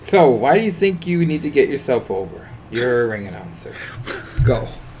So, why do you think you need to get yourself over? You're a ring announcer. Go.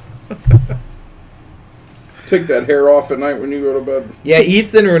 Take that hair off at night when you go to bed. Yeah,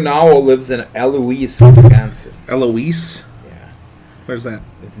 Ethan Ronaldo lives in Eloise, Wisconsin. Eloise? Yeah. Where's that?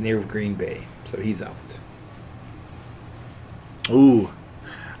 It's near Green Bay, so he's out. Ooh.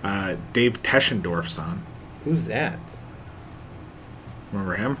 Dave Teschendorf's on. Who's that?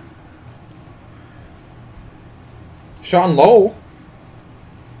 Remember him? Sean Lowe.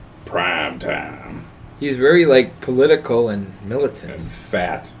 Prime time. He's very, political and militant. And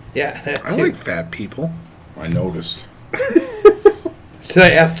fat. Yeah, that I too. like fat people. I noticed. Should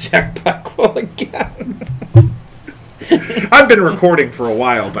I ask Jack Blackwell again? I've been recording for a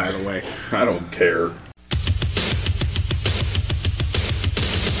while, by the way. I don't care.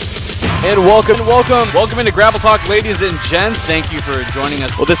 And welcome into Gravel Talk, ladies and gents. Thank you for joining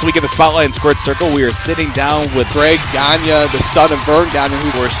us. Well, this week in the Spotlight and Squirt Circle, we are sitting down with Greg Gagne, the son of Vern Gagne.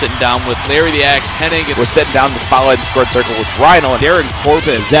 We're sitting down with Larry the Axe Hennig. We're sitting down in the Spotlight and Squirt Circle with Rhino and Darren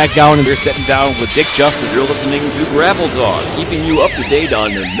Corbin, Zach Gowan, and we're sitting down with Dick Justice. You're listening to Gravel Talk, keeping you up to date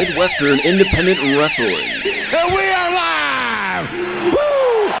on Midwestern independent wrestling. And we are live! Woo!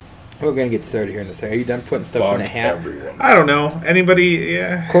 We're going to get started here in a second. Are you done putting stuff in a hat? Everyone. I don't know. Anybody?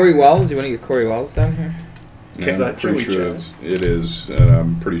 Yeah. Corey Wells? You want to get Corey Wells down here? Yeah, I'm pretty sure it is, and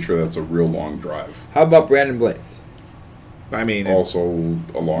I'm pretty sure that's a real long drive. How about Brandon Blaze? I mean, Also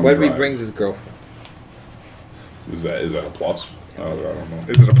a long What if drive. he brings his girlfriend? Is that a plus? I don't know.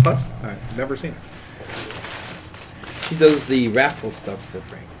 is it a plus? I've never seen it. He does the raffle stuff for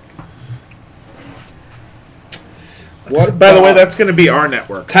Frank. What By the way, about that's going to be our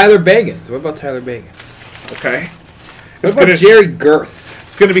network. Tyler Bagans? What about Tyler Bagans? Okay. What about Jerry Girth?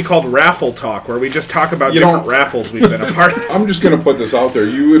 It's going to be called Raffle Talk, where we just talk about different raffles we've been a part of. I'm just going to put this out there.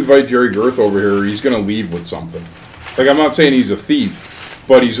 You invite Jerry Girth over here, he's going to leave with something. I'm not saying he's a thief,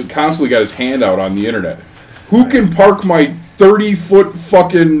 but he's constantly got his hand out on the internet. Who can park my 30-foot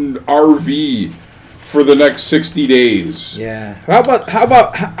fucking RV for the next 60 days? Yeah. How about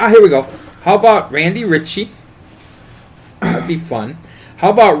here we go. How about Randy Ritchie? That'd be fun. How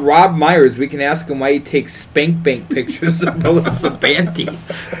about Rob Myers? We can ask him why he takes spank bank pictures of Melissa Banty.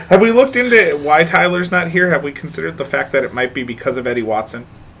 Have we looked into why Tyler's not here? Have we considered the fact that it might be because of Eddie Watson?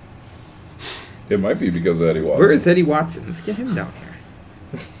 It might be because of Eddie Watson. Where is Eddie Watson? Let's get him down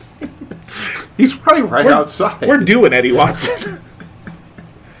here. He's probably outside. We're doing Eddie Watson.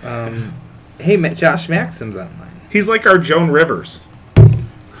 Hey, Josh Maxim's online. He's like our Joan Rivers.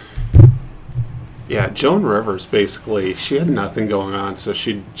 Yeah, Joan Rivers, basically, she had nothing going on, so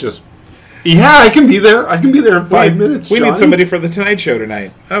she just... Yeah, I can be there. I can be there in 5 minutes, We Johnny. need somebody for the Tonight Show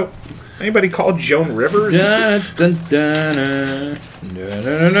tonight. Oh, anybody called Joan Rivers? Dun, dun, dun, dun, dun,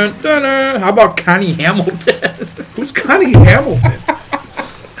 dun, dun, dun. How about Connie Hamilton? Who's Connie Hamilton?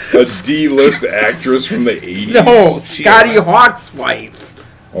 A D-list actress from the 80s? No, Scotty Hawk's wife.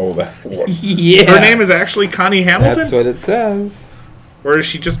 Oh, that one. Yeah. Her name is actually Connie Hamilton? That's what it says. Or is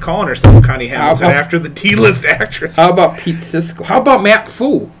she just calling herself Connie Hamilton after the D-list actress? How about Pete Sisko? How about Matt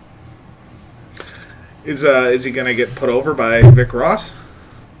Fu? Is he going to get put over by Vic Ross?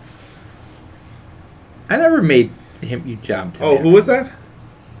 I never made him you job to Oh, who was that?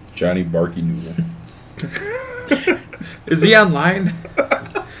 Johnny Barky Noodle. Is he online?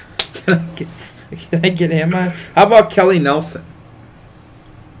 Can I get him on? How about Kelly Nelson?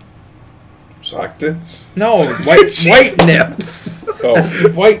 Sock tits? No, white nips. Oh.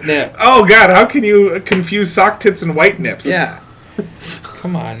 White nips. Oh, God, how can you confuse sock tits and white nips? Yeah.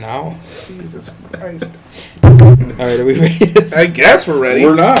 Come on now. Jesus Christ. All right, are we ready? I guess we're ready.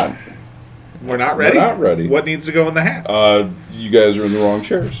 We're not. We're not ready? We're not ready. What needs to go in the hat? You guys are in the wrong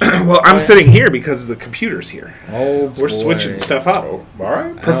chairs. Well, I'm sitting here because the computer's here. Oh, We're switching stuff up. Oh, all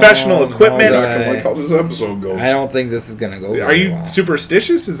right. Professional equipment. Not gonna like how this episode goes. I don't think this is going to go Are very you well.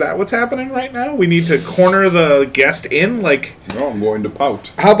 superstitious? Is that what's happening right now? We need to corner the guest in? Like, No, I'm going to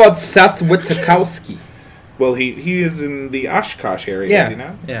pout. How about Seth Witkowski? well, he is in the Oshkosh area, Yeah. is he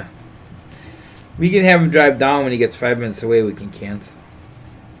not? Yeah. We can have him drive down when he gets 5 minutes away. We can cancel.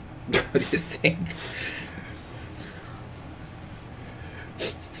 What do you think?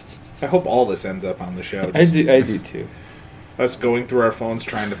 I hope all this ends up on the show. I do too. Us going through our phones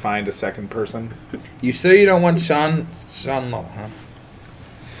trying to find a second person. You sure you don't want Sean Lowe, huh?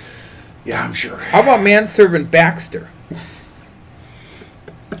 Yeah, I'm sure. How about manservant Baxter?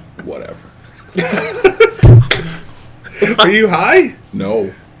 Whatever. Are you high?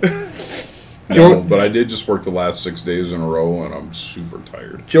 No. No, but I did just work the last 6 days in a row, and I'm super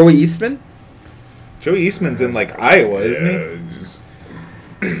tired. Joey Eastman? Joey Eastman's in, like, Iowa, isn't he? it just-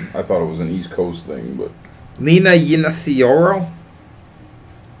 I thought it was an East Coast thing, but Lena Yinasioro?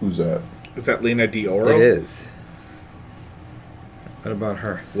 Who's that? Is that Lena D'Oro? It is. What about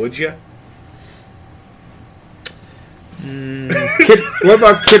her? Would you? What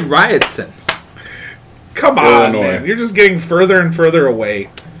about Kid Riotson? Come on, Illinois. man. You're just getting further and further away.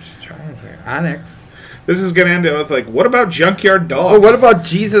 I'm just trying here. Onyx. This is going to end up with, like, what about Junkyard Dog? Oh, what about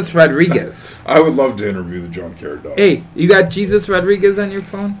Jesus Rodriguez? I would love to interview the Junkyard Dog. Hey, you got Jesus Rodriguez on your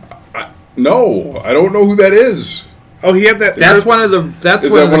phone? No, I don't know who that is. Oh, he had that. That's one of the. That's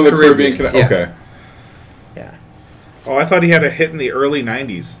Is one that of the Caribbean? Yeah. Okay. Yeah. Oh, I thought he had a hit in the early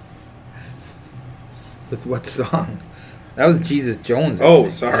 90s. With what song? That was Jesus Jones. I Oh,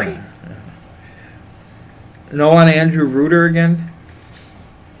 think. sorry. Yeah. No on Andrew Reuter again?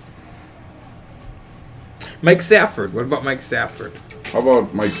 Mike Safford. What about Mike Safford? How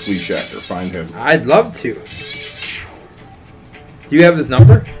about Mike Fleeshacker? Find him. I'd love to. Do you have his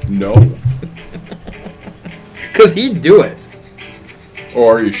number? No. Because he'd do it. Oh,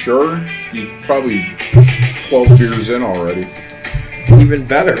 are you sure? He's probably 12 beers in already. Even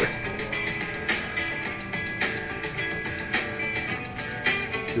better.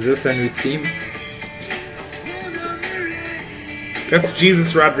 Is this a new theme? That's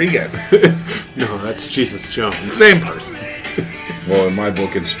Jesus Rodriguez. No, that's Jesus Jones. Same person. Well, in my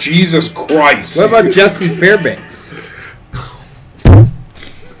book, it's Jesus Christ. What about Jesse Fairbanks?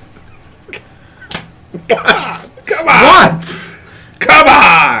 Come on. What? Come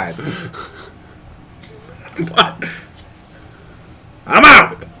on. What? I'm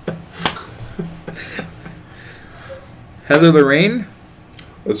out. Heather Lorraine?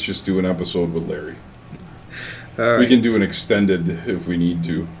 Let's just do an episode with Larry. All right. We can do an extended if we need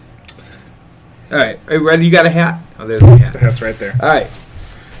to. All right. Are you ready? You got a hat? Oh, there's a hat. That's right there. All right.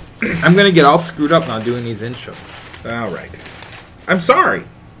 I'm going to get all screwed up now doing these intros. All right. I'm sorry.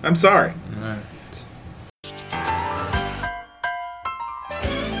 I'm sorry. All right.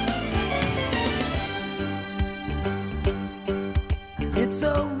 It's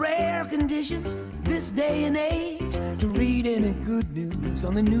a rare condition this day and age to read any good news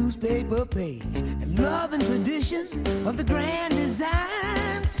on the newspaper page. And love and tradition of the grand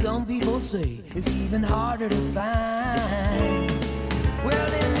design, some people say, is even harder to find.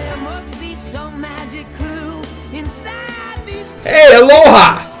 Well, then there must be some magic clue inside these. Hey,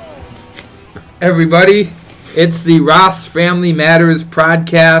 aloha! Everybody, it's the Ross Family Matters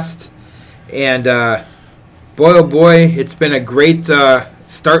Prodcast. And, boy, oh boy, it's been a great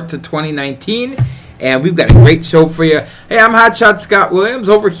start to 2019. And we've got a great show for you. Hey, I'm Hotshot Scott Williams.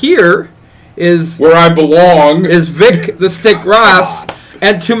 Over here is Where I belong. Vic the Stick Ross.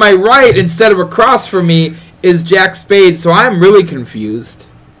 And to my right, instead of across from me, is Jack Spade. So I'm really confused.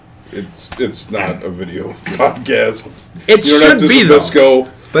 It's not a video podcast. It You don't have should to be, though. Zabisco.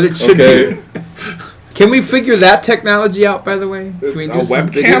 But it should Okay. be. Can we figure that technology out, by the way? Can we A do some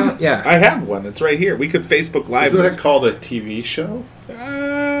webcam? video? Yeah. I have one. It's right here. We could Facebook Live Isn't this. that called a TV show?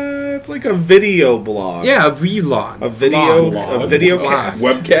 It's like a video blog. Yeah, a vlog. A video Vlog. cast.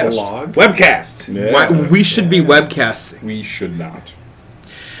 Webcast. Blog? Webcast. Yeah. Why, we should be webcasting. We should not.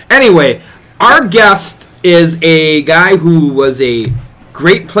 Anyway, our guest is a guy who was a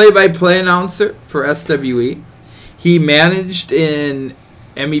great play-by-play announcer for SWE. He managed in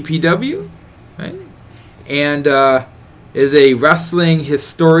MEPW, right? And is a wrestling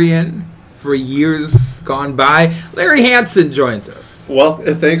historian for years gone by. Larry Hansen joins us. Well,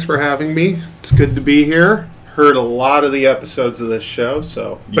 thanks for having me. It's good to be here. Heard a lot of the episodes of this show,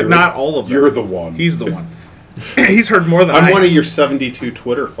 so But not all of them. You're the one. He's the one. He's heard more than I'm one of your 72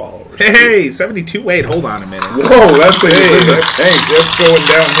 Twitter followers. Hey, 72. Wait, hold on a minute. Whoa, that thing is in the tank. It's going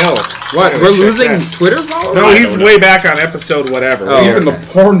downhill. What? I gotta We're check losing that. Twitter followers? No, he's don't way back on episode whatever. Oh. Even okay. the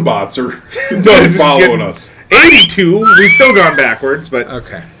porn bots are done Just following kidding. us. 82. We've still gone backwards, but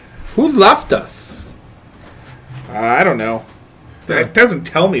Okay. Who left us? I don't know. It doesn't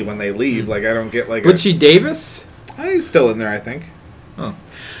tell me when they leave. Like, I don't get like. Butchie Davis? He's still in there, I think. All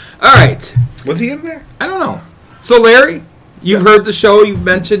right. Was he in there? I don't know. So, Larry, you've heard the show. You've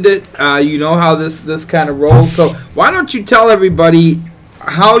mentioned it. You know how this kind of rolls. So why don't you tell everybody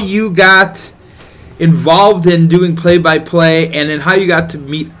how you got involved in doing play-by-play and then how you got to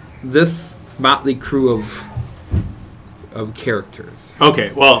meet this motley crew of characters.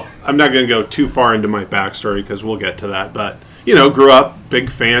 Okay, well, I'm not going to go too far into my backstory because we'll get to that. But, grew up, big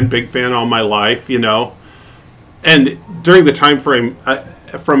fan all my life, And during the time frame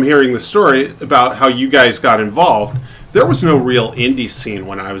from hearing the story about how you guys got involved, there was no real indie scene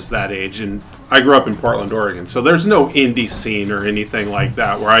when I was that age. And I grew up in Portland, Oregon. So there's no indie scene or anything like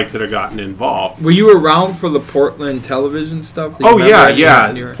that where I could have gotten involved. Were you around for the Portland television stuff? Oh,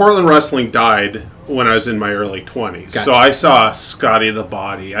 yeah. Portland wrestling died when I was in my early 20s. Gotcha. So I saw Scotty the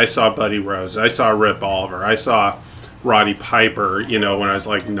Body. I saw Buddy Rose. I saw Rip Oliver. I saw Roddy Piper, when I was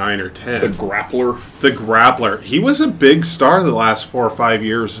like 9 or 10. The Grappler. The Grappler. He was a big star the last 4 or 5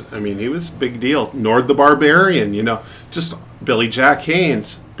 years. I mean, he was a big deal. Nord the Barbarian, just Billy Jack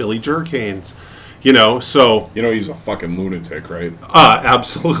Haynes, Billy Jerk Haynes, so... he's a fucking lunatic, right?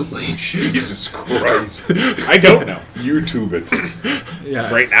 Absolutely. Jesus Christ. I don't know. YouTube it.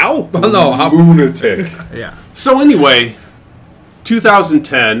 Yeah. Right now? Well, no. Lunatic. Yeah. So anyway,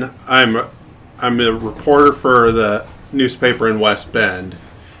 2010, I'm a reporter for the newspaper in West Bend,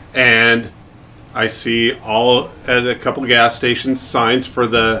 and I see at a couple of gas stations signs for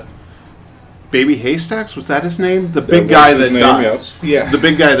the Baby Haystacks. Was that his name? The big guy that died. Yes. Yeah. The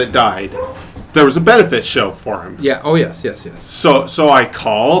big guy that died. There was a benefit show for him. Yeah. Oh, yes. So I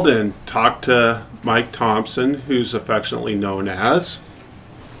called and talked to Mike Thompson, who's affectionately known as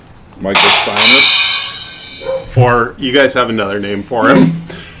Michael Steiner. or you guys have another name for him.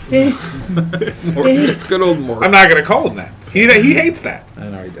 Good old Morgan. I'm not going to call him that. He hates that. I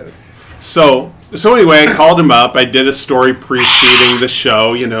know he does. So anyway, I called him up. I did a story preceding the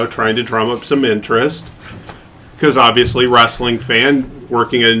show, trying to drum up some interest. Because obviously, wrestling fan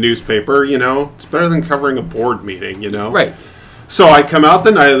working at a newspaper, it's better than covering a board meeting, Right. So I come out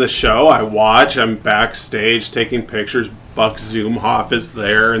the night of the show. I watch. I'm backstage taking pictures. Buck Zumhoff is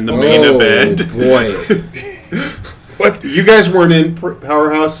there in the main event. Boy. What? You guys weren't in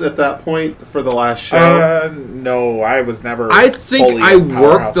Powerhouse at that point for the last show? No, I was never. I think fully I at worked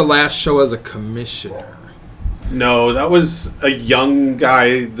Powerhouse. the last show as a commissioner. No, that was a young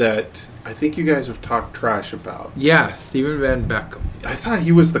guy that I think you guys have talked trash about. Yeah, Steven Van Beckham. I thought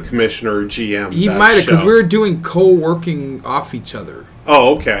he was the commissioner or GM. He that might have, because show. we were doing co-working off each other.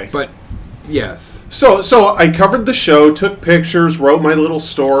 Oh, okay. But, yes. So I covered the show, took pictures, wrote my little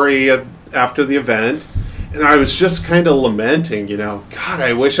story after the event, and I was just kind of lamenting, God,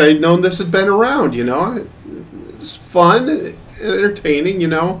 I wish I had known this had been around, It's fun, entertaining,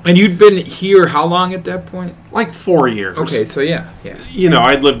 And you'd been here how long at that point? Like 4 years. Okay, so yeah.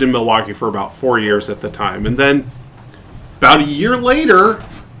 I'd lived in Milwaukee for about 4 years at the time. And then about a year later,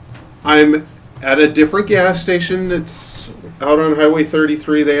 I'm at a different gas station. It's out on Highway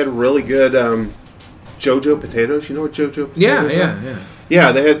 33. They had really good JoJo potatoes. You know what JoJo potatoes are? Yeah.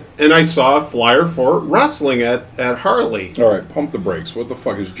 Yeah, they had, and I saw a flyer for wrestling at Harley. All right, pump the brakes. What the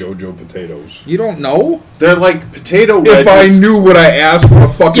fuck is JoJo potatoes? You don't know? They're like potato wedges. If I knew what I asked, what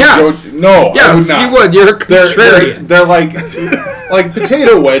the fuck Yes. is JoJo? No, I would Yes, not. you would. You're a contrarian. They're like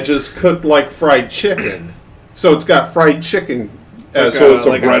potato wedges cooked like fried chicken. So it's got fried chicken as So it's a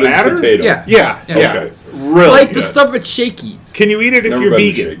like a breaded batter? potato. Yeah. Yeah. Okay. Really Like the good. stuff at Shakey's. Can you eat it if Never you're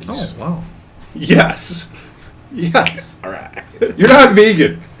been to vegan? Shakey's. Oh, wow. Yes. Yes. All right. You're not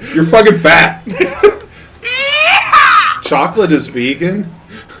vegan. You're fucking fat. Chocolate is vegan.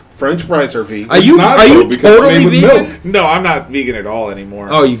 French fries are vegan. Are you not, though, because it's totally made with vegan? milk. No, I'm not vegan at all anymore.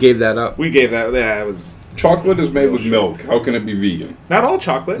 Oh, you gave that up. We gave that. Yeah, it was Chocolate is made with milk. How can it be vegan? not all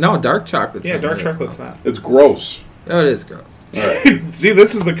chocolate. No, dark chocolate. Yeah, dark chocolate's not. It's gross. Oh, it is gross. All right. See,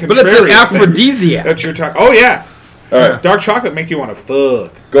 this is the contrarian. But it's an aphrodisiac. that you're talking. Oh yeah, All right. dark chocolate make you want to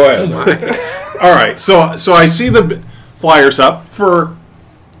fuck. Go ahead. All right. So I see the flyers up for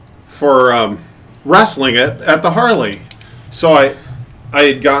wrestling at the Harley. So I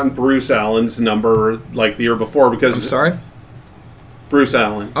had gotten Bruce Allen's number like the year before because I'm sorry? Bruce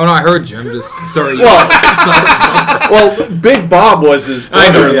Allen. Oh, no, I heard you. I'm just sorry. Well, Big Bob was his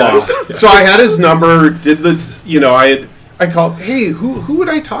brother-in-law. yes. So I had his number. Did the I called. Hey, who would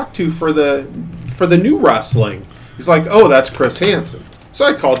I talk to for the new wrestling? He's like, oh, that's Chris Hansen. So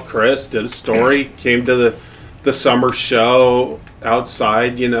I called Chris, did a story, came to the summer show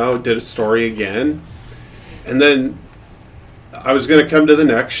outside. Did a story again, and then I was going to come to the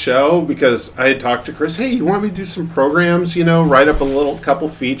next show because I had talked to Chris. Hey, you want me to do some programs? Write up a couple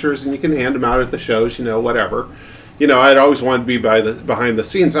features, and you can hand them out at the shows. Whatever. I'd always wanted to be behind the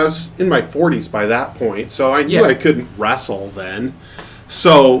scenes. I was in my 40s by that point, so I knew I couldn't wrestle then.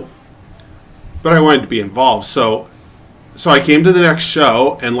 So, but I wanted to be involved. So I came to the next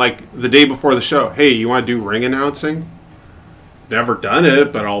show, and like the day before the show, hey, you want to do ring announcing? Never done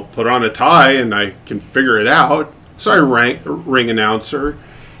it, but I'll put on a tie and I can figure it out. So I ring announcer.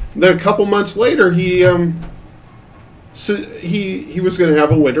 Then a couple months later, he was going to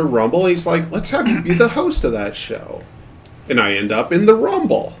have a Winter Rumble. He's like, let's have you be the host of that show. And I end up in the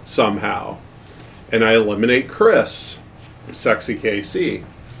Rumble somehow. And I eliminate Chris, Sexy KC.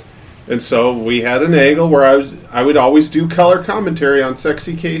 And so we had an angle where I would always do color commentary on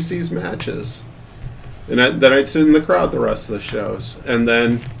Sexy KC's matches. And then I'd sit in the crowd the rest of the shows. And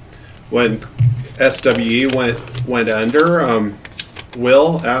then when SWE went under,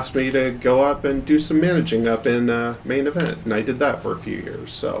 Will asked me to go up and do some managing up in main event, and I did that for a few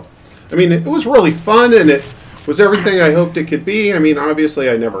years. So, I mean, it was really fun, and it was everything I hoped it could be. I mean, obviously,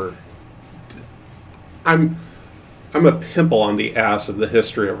 I'm a pimple on the ass of the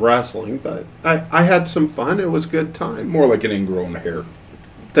history of wrestling, but I had some fun. It was a good time. More like an ingrown hair.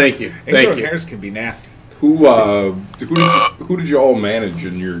 Thank you. Ingrown hairs can be nasty. Who did you all manage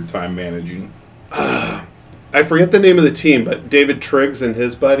in your time managing? I forget the name of the team, but David Triggs and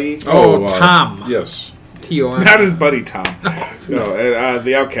his buddy. Tom. Yes. T-O-M. Not his buddy Tom. No,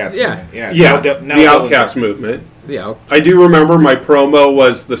 the Outcast movement. The Outcast movement. Yeah. I do remember my promo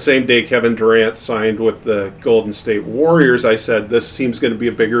was the same day Kevin Durant signed with the Golden State Warriors. I said, this seems going to be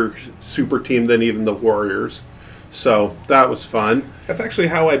a bigger super team than even the Warriors. So that was fun. That's actually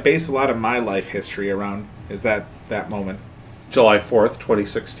how I base a lot of my life history around, is that moment. July 4th,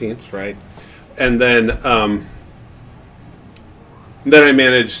 2016. That's right. And then I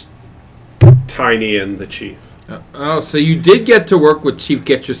managed Tiny and the Chief. So you did get to work with Chief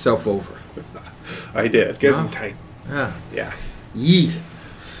Get Yourself Over. I did. Gesundheit. Yeah. Yee.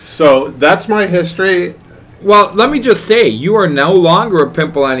 So that's my history. Well, let me just say, you are no longer a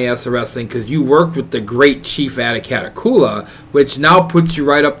pimple on the ass of wrestling because you worked with the great Chief out of Catakula, which now puts you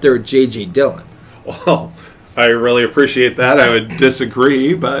right up there with J.J. Dillon. Well, I really appreciate that. I would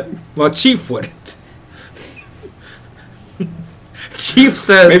disagree, but... Well, Chief wouldn't. Chief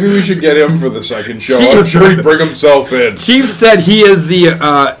says... Maybe we should get him for the second show. Chief, I'm sure he'd bring himself in. Chief said he is the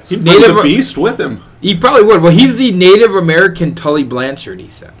he'd bring the Beast with him. He probably would. Well, he's the Native American Tully Blanchard, he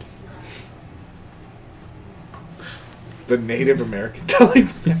said. The Native American Tully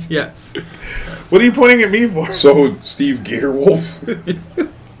Blanchard? Yes. What are you pointing at me for? So, Steve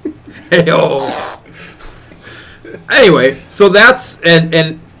Gatorwolf? Hey-oh. Anyway, so that's...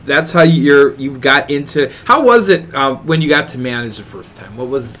 And that's how you got into... How was it when you got to manage the first time?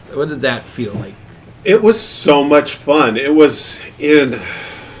 What did that feel like? It was so much fun. It was in...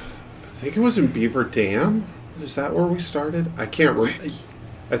 I think it was in Beaver Dam. Is that where we started? I can't remember.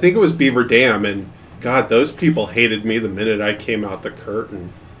 I think it was Beaver Dam, and God, those people hated me the minute I came out the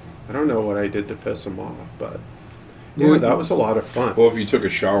curtain. I don't know what I did to piss them off, but yeah, that was a lot of fun. Well, if you took a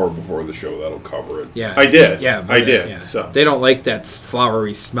shower before the show, that'll cover it. Yeah, I did. Yeah, I did. Yeah. So they don't like that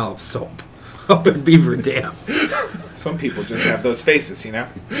flowery smell of soap up in Beaver Dam. Some people just have those faces, you know.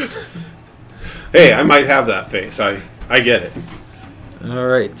 Hey, I might have that face. I get it. All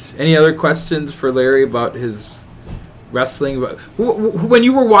right. Any other questions for Larry about his wrestling? When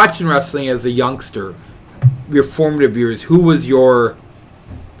you were watching wrestling as a youngster, your formative years, who was your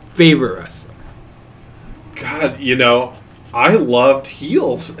favorite wrestler? God, I loved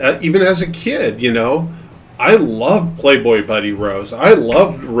heels, even as a kid, I loved Playboy Buddy Rose. I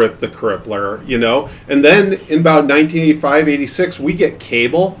loved Rip the Crippler, And then in about 1985, 86, we get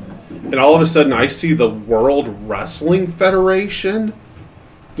cable, and all of a sudden I see the World Wrestling Federation,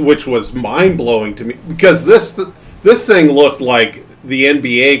 which was mind-blowing to me, because this thing looked like the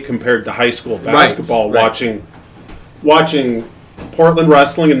NBA compared to high school basketball. Right. Watching Portland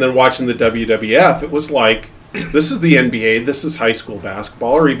wrestling and then watching the WWF, it was like, this is the NBA, this is high school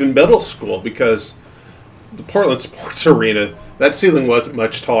basketball, or even middle school, because the Portland Sports Arena, that ceiling wasn't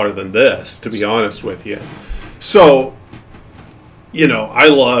much taller than this, to be honest with you. So, I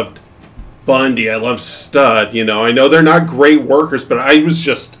loved Bundy, I loved Stud, I know they're not great workers, but I was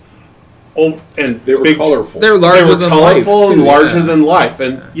just... Oh, and they were colorful. They were colorful and larger than life.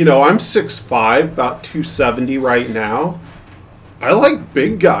 And, I'm 6'5", about 270 right now. I like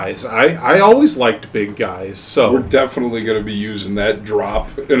big guys. I always liked big guys. So we're definitely going to be using that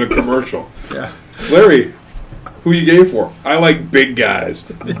drop in a commercial. Yeah. Larry, who you gave for? I like big guys.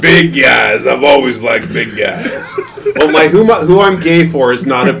 Big guys. I've always liked big guys. Well, who I'm gay for is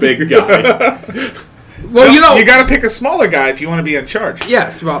not a big guy. Well, you got to pick a smaller guy if you want to be in charge.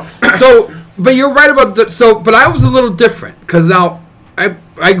 Yes, well, but you're right about but I was a little different because now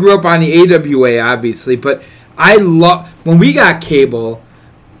I grew up on the AWA, obviously, but I love when we got cable.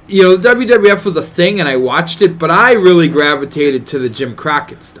 The WWF was a thing, and I watched it, but I really gravitated to the Jim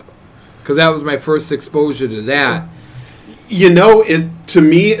Crockett stuff because that was my first exposure to that. To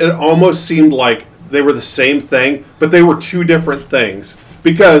me, it almost seemed like they were the same thing, but they were two different things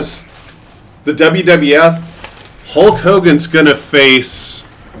because. The WWF, Hulk Hogan's going to face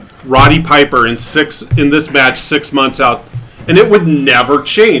Roddy Piper in this match 6 months out, and it would never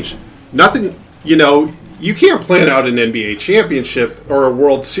change. Nothing, you can't plan out an NBA championship or a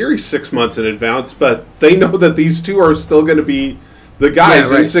World Series 6 months in advance, but they know that these two are still going to be the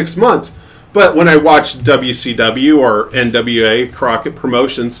guys in 6 months. But when I watched WCW or NWA, Crockett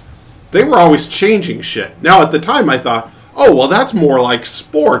Promotions, they were always changing shit. Now, at the time, I thought, oh, well, that's more like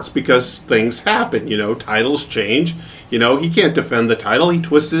sports because things happen, titles change. He can't defend the title, he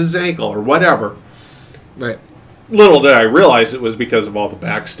twisted his ankle or whatever. Right. Little did I realize it was because of all the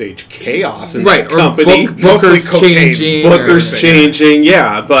backstage chaos in right. the company. Booker's changing. Booker's changing,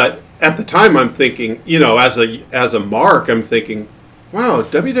 yeah. But at the time, I'm thinking, as a mark, I'm thinking, wow,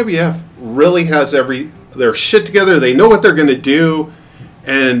 WWF really has their shit together. They know what they're going to do.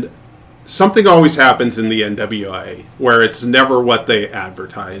 And something always happens in the NWA where it's never what they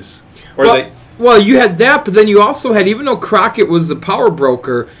advertise. Well, you had that, but then you also had, even though Crockett was the power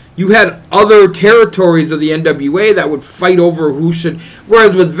broker, you had other territories of the NWA that would fight over who should.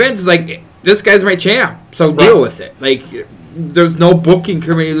 Whereas with Vince, it's like, this guy's my champ, so deal with it. Like, there's no booking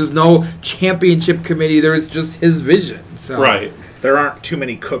committee, there's no championship committee, there's just his vision. So. Right. There aren't too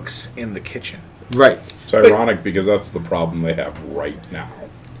many cooks in the kitchen. Right. It's ironic because that's the problem they have right now.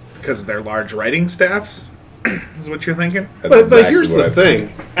 Because of their large writing staffs? Is what you're thinking? But here's the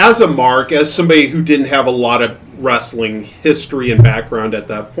thing. As a mark, as somebody who didn't have a lot of wrestling history and background at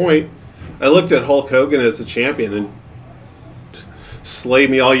that point, I looked at Hulk Hogan as a champion, and slay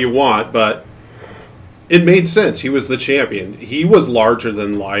me all you want, but it made sense. He was the champion. He was larger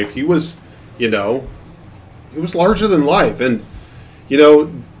than life. He was, he was larger than life. And,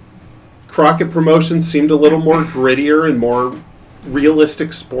 Crockett Promotions seemed a little more grittier and more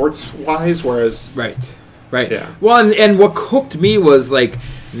realistic sports-wise, whereas... Right. Yeah. Well, and what hooked me was, like,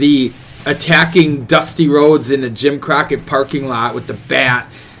 the attacking Dusty Rhodes in the Jim Crockett parking lot with the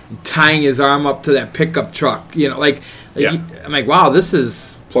bat, tying his arm up to that pickup truck. I'm like, wow, this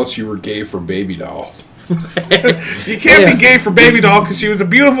is... Plus, you were gay for Baby Doll. You can't be gay for Baby Doll because she was a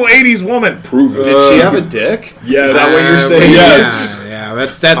beautiful 80s woman. Prove it. Did she have a dick? Yes. Is that what you're saying? Yes. Yeah,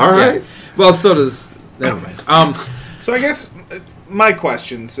 that's all right. Yeah. Well, so does... Never mind. So I guess my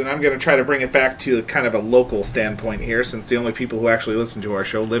questions, and I'm going to try to bring it back to kind of a local standpoint here, since the only people who actually listen to our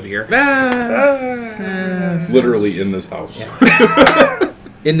show live here. Literally in this house.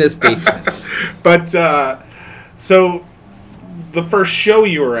 In this basement. But, so, the first show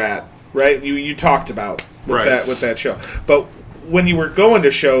you were at, right, you talked about with that show. But when you were going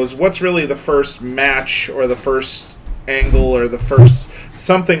to shows, what's really the first match or the first angle or the first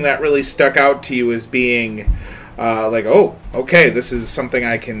something that really stuck out to you as being... like, oh, okay, this is something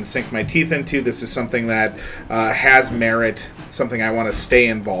I can sink my teeth into. This is something that has merit, something I want to stay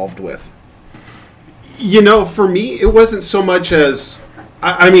involved with. For me, it wasn't so much as...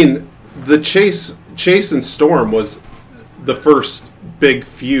 I mean, the Chase and Storm was the first big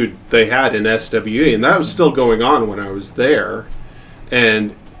feud they had in SWE, and that was still going on when I was there.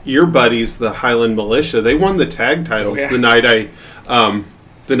 And your buddies, the Highland Militia, they won the tag titles the night I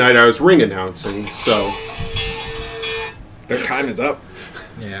was ring announcing, so... Their time is up.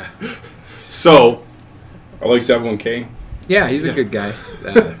 Yeah. So... I like Devlin Kane. Yeah, he's a good guy.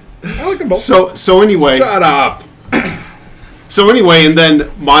 I like them both. So anyway... Shut up! So anyway, and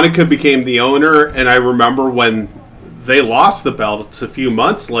then Monica became the owner, and I remember when they lost the belts a few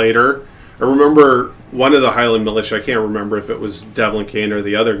months later, I remember one of the Highland Militia, I can't remember if it was Devlin Kane or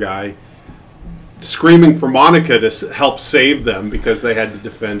the other guy, screaming for Monica to help save them because they had to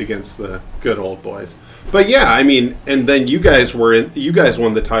defend against the Good Old Boys. But yeah, I mean, and then you guys won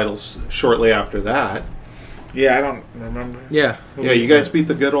the titles shortly after that. Yeah, I don't remember. Yeah. Yeah, you guys beat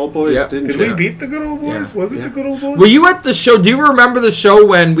the Good Old Boys, didn't you? Did we beat the Good Old Boys? Yeah. Was it the Good Old Boys? Were you at the show? Do you remember the show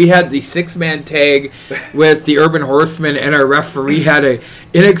when we had the 6-man tag with the Urban Horsemen and our referee had a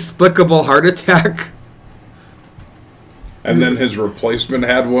inexplicable heart attack? And then his replacement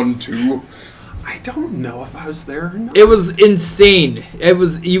had one too. I don't know if I was there or not. It was insane. It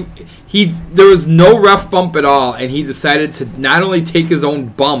was there was no ref bump at all, and he decided to not only take his own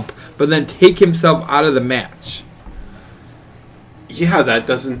bump, but then take himself out of the match. Yeah, that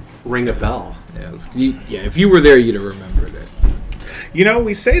doesn't ring a bell. Yeah, if you were there, you'd have remembered it.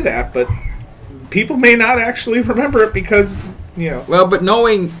 We say that, but people may not actually remember it because, Well, but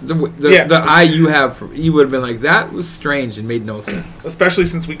knowing the eye you have, you would have been like, that was strange and made no sense. Especially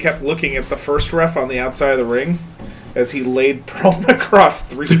since we kept looking at the first ref on the outside of the ring as he laid prone across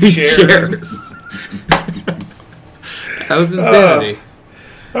three chairs. That was insanity.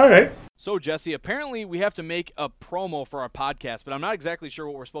 All right. So, Jesse, apparently we have to make a promo for our podcast, but I'm not exactly sure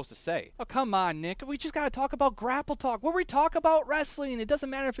what we're supposed to say. Oh, come on, Nick. We just got to talk about Grapple Talk, where we talk about wrestling. It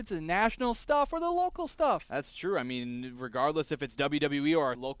doesn't matter if it's the national stuff or the local stuff. That's true. I mean, regardless if it's WWE or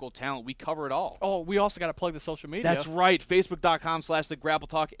our local talent, we cover it all. Oh, we also got to plug the social media. That's right. Facebook.com/The Grapple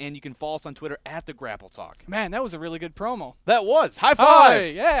Talk, and you can follow us on Twitter @The Grapple Talk. Man, that was a really good promo. That was. High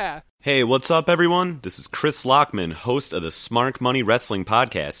five. Yeah. Hey, what's up, everyone? This is Chris Lockman, host of the Smart Money Wrestling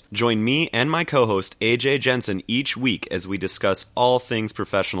Podcast. Join me and my co-host, AJ Jensen, each week as we discuss all things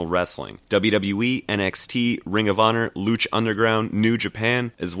professional wrestling. WWE, NXT, Ring of Honor, Lucha Underground, New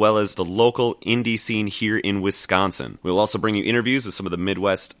Japan, as well as the local indie scene here in Wisconsin. We'll also bring you interviews with some of the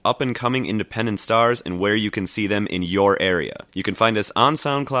Midwest up-and-coming independent stars and where you can see them in your area. You can find us on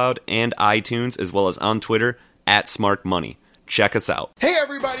SoundCloud and iTunes, as well as on Twitter, @SmartMoney. Check us out. Hey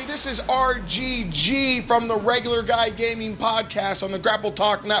everybody, this is RGG from the Regular Guy Gaming Podcast on the Grapple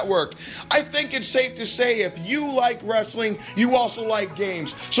Talk Network. I think it's safe to say if you like wrestling, you also like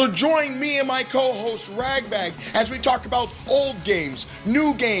games. So join me and my co-host Ragbag as we talk about old games,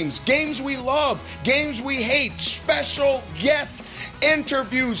 new games, games we love, games we hate, special guests,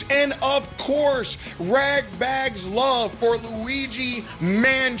 interviews, and of course, Ragbag's love for Luigi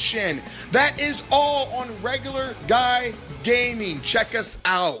Mansion. That is all on Regular Guy Gaming. Check us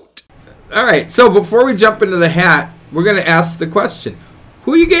out. All right, so before we jump into the hat, we're going to ask the question.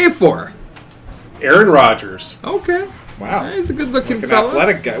 Who you gave for? Aaron Rodgers. Okay. Wow. He's a good-looking Like an fella.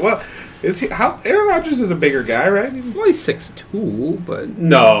 athletic guy. Well, is he? How Aaron Rodgers is a bigger guy, right? Well, he's 6'2", but...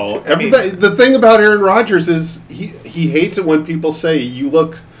 No, everybody. The thing about Aaron Rodgers is he hates it when people say you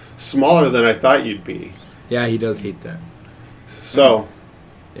look smaller than I thought you'd be. Yeah, he does hate that. So,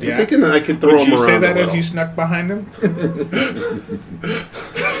 Yeah. I'm thinking I could throw Would him you around say a that as little. you snuck behind him?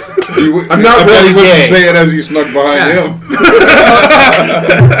 I'm not really you wouldn't gay. say it as you snuck behind him.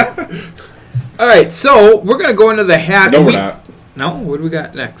 All right, so we're going to go into the hat. No, and we're not. No? What do we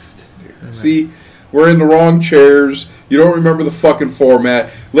got next? See, we're in the wrong chairs. You don't remember the fucking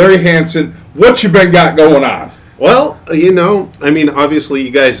format. Larry Hansen, what you been got going on? Well, I mean, obviously,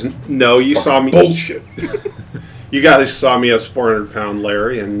 you guys know. You saw me. Bullshit. You guys saw me as 400-pound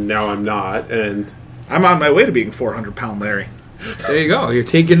Larry, and now I'm not. And I'm on my way to being 400-pound Larry. There you go. You're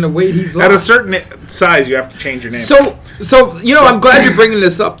taking the weight he's At a lost. certain size, you have to change your name. So I'm glad you're bringing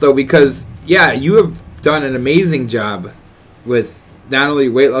this up, though, because, yeah, you have done an amazing job with not only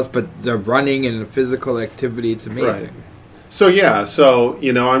weight loss, but the running and the physical activity. It's amazing.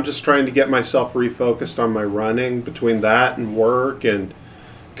 Right. I'm just trying to get myself refocused on my running between that and work and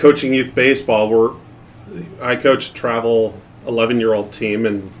coaching youth baseball. I coach a travel 11-year-old team,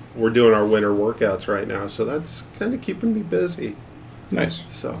 and we're doing our winter workouts right now, so that's kind of keeping me busy. Nice.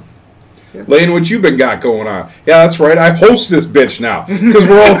 So, yeah. Lane, what you been got going on? Yeah, that's right. I host this bitch now because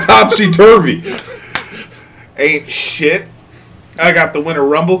we're all topsy-turvy. Ain't shit. I got the Winter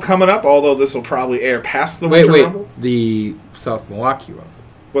Rumble coming up, although this will probably air past the Winter Rumble. The South Milwaukee Rumble.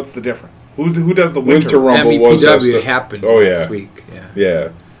 What's the difference? Who does the Winter Rumble was MEPW happened last week.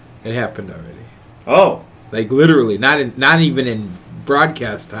 Yeah. It happened already. Oh. Like literally, not even in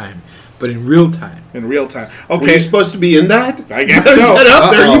broadcast time, but in real time. In real time. Were Okay. you supposed to be in that? I guess so. Get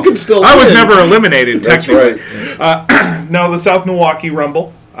up there. You can still I was win. never eliminated, That's technically. right. No, the South Milwaukee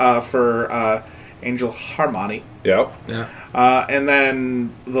Rumble for Angel Harmony. Yep. Yeah. And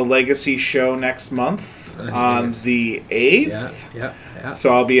then the Legacy show next month on the 8th. Yeah.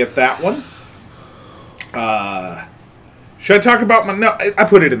 So I'll be at that one. Should I talk about my... No, I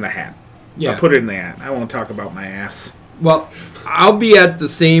put it in the hat. Yeah. I put it in the hat. I won't talk about my ass. Well, I'll be at the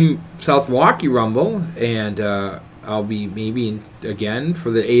same South Milwaukee Rumble, and I'll be maybe again for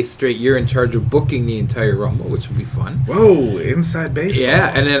the 8th straight year in charge of booking the entire Rumble, which will be fun. Whoa, inside baseball.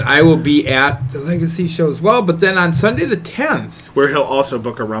 Yeah, and then I will be at the Legacy show as well. But then on Sunday the 10th, where he'll also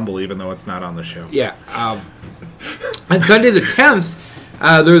book a Rumble, even though it's not on the show. Yeah. On Sunday the 10th,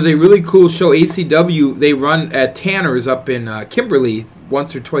 there's a really cool show, ACW. They run at Tanner's up in Kimberly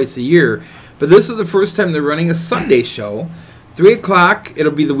once or twice a year. But this is the first time they're running a Sunday show. 3 o'clock.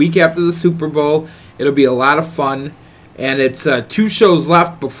 It'll be the week after the Super Bowl. It'll be a lot of fun. And it's 2 shows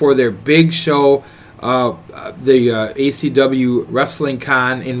left before their big show, the ACW Wrestling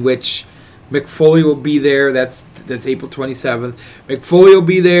Con, in which Mick Foley will be there. That's April 27th. Mick Foley will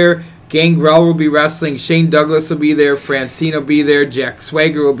be there. Gangrel will be wrestling. Shane Douglas will be there. Francine will be there. Jack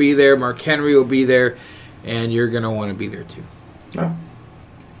Swagger will be there. Mark Henry will be there. And you're going to want to be there too. Oh.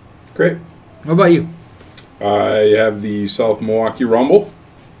 Great. What about you? I have the South Milwaukee Rumble.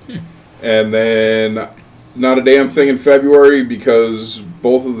 And then not a damn thing in February because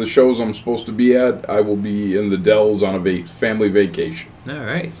both of the shows I'm supposed to be at, I will be in the Dells on a family vacation. All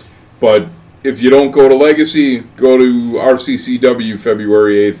right. But if you don't go to Legacy, go to RCCW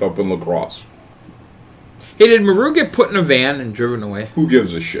February 8th up in La Crosse. Hey, did Maru get put in a van and driven away? Who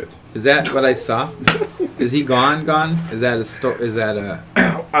gives a shit? Is that what I saw? Is he gone? Is that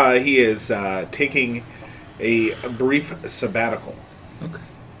a He is taking a brief sabbatical. Okay.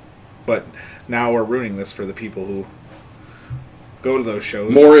 But now we're ruining this for the people who go to those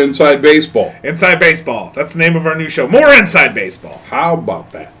shows. More Inside Baseball. Inside Baseball. That's the name of our new show. More Inside Baseball. How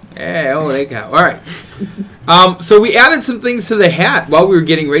about that? Yeah, oh, they got all right. So we added some things to the hat while we were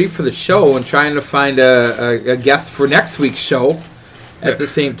getting ready for the show and trying to find a guest for next week's show at the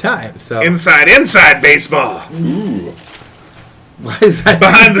same time. So Inside Baseball. Ooh. What is that?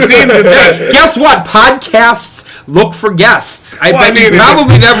 Behind the scenes. Inside. Guess what? Podcasts look for guests. I bet you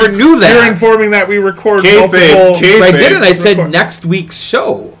probably never knew that. You're informing that we record multiple. I didn't. I said next week's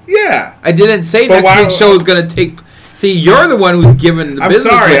show. Yeah. I didn't say next week's show is going to take. See, you're the one who's giving the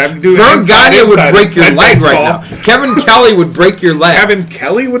business. I'm sorry. I'm doing Vern Gagne would break your leg baseball. right now. Kevin Kelly would break your leg. Kevin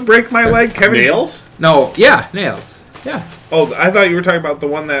Kelly would break my leg? Nails? No, yeah, Nails. Yeah. Oh, I thought you were talking about the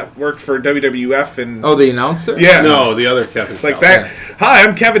one that worked for WWF and. Oh, the announcer? Yeah. No, the other Kevin Like Kelly. that. Yeah. Hi,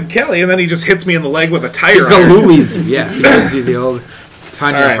 I'm Kevin Kelly, and then he just hits me in the leg with a tire He iron. galooies you. Yeah, he gives you the old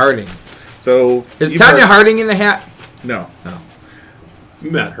Tanya Harding. So is Tanya Harding in the hat? No.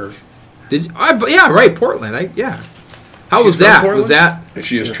 Met her. Did you? Yeah, right. Portland. Yeah. How was that? Was that? Is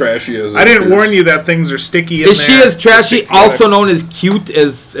she as trashy as? I didn't warn you that things are sticky. Is she as trashy? Also known as cute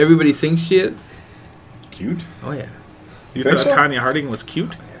as everybody thinks she is. Cute? Oh yeah. You thought Tanya Harding was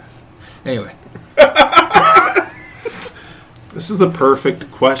cute? Yeah. Anyway. This is the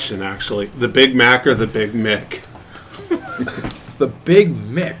perfect question, actually. The Big Mac or the Big Mick? The Big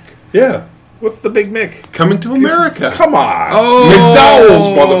Mick. Yeah. What's the Big Mick? Coming to America. Come on. Oh, McDowell's,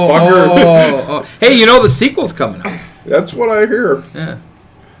 motherfucker. Hey, you know the sequel's coming up. That's what I hear. Yeah.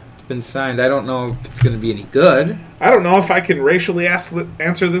 It's been signed. I don't know if it's going to be any good. I don't know if I can racially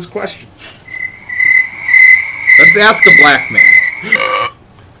answer this question. Let's ask a black man.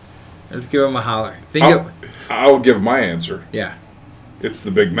 Let's give him a holler. I'll give my answer. Yeah. It's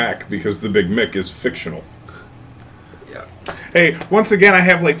the Big Mac because the Big Mick is fictional. Yeah. Hey, once again, I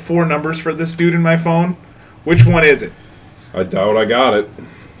have like 4 numbers for this dude in my phone. Which one is it? I doubt I got it.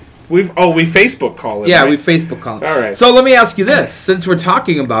 We Facebook call it. Yeah, right? we Facebook call it. All right. So let me ask you this: since we're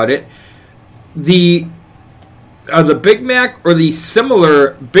talking about it, the Big Mac or the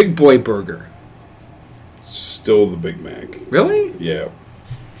similar Big Boy Burger? Still the Big Mac. Really? Yeah.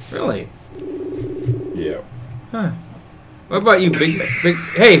 Really? Yeah. Huh. What about you, Big Mac?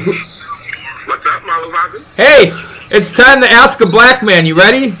 Hey. What's up, motherfucker? Hey, it's time to ask a black man. You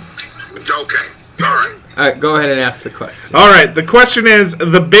ready? Okay. All right. All right, go ahead and ask the question. All right, the question is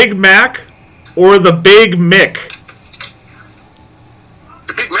the Big Mac or the Big Mick?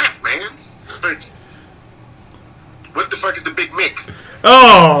 The Big Mac, man. What the fuck is the Big Mick?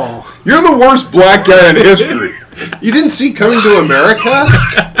 Oh. You're the worst black guy in history. You didn't see Coming to America?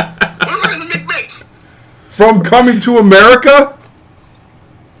 What is a Big Mick? From Coming to America?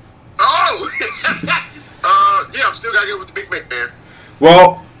 Oh! Yeah, I'm still got to get with the Big Mick, man.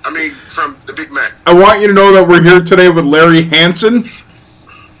 Well, I mean, from the Big Mac. I want you to know that we're here today with Larry Hansen.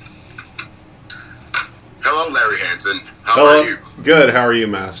 Hello, Larry Hansen. How are you? Good. How are you,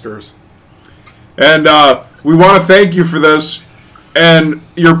 Masters? And we want to thank you for this. And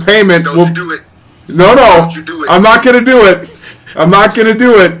your payment Don't you do it. No. Don't you do it. I'm not going to do it. I'm not going to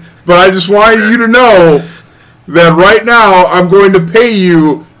do it. But I just want you to know that right now I'm going to pay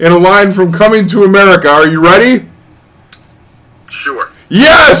you in a line from Coming to America. Are you ready? Sure.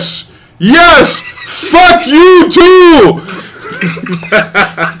 Yes! Yes! Fuck you too!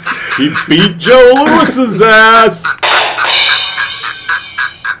 He beat Joe Lewis's ass.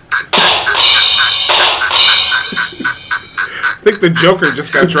 I think the Joker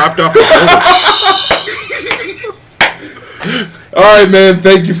just got dropped off the building. All right, man.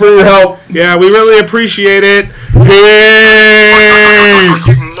 Thank you for your help. Yeah, we really appreciate it. Peace.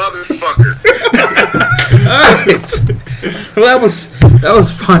 Motherfucker. All right. Well, that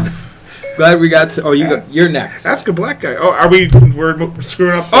was fun. Glad we got to. Oh, you're next. Ask a black guy. Oh, we're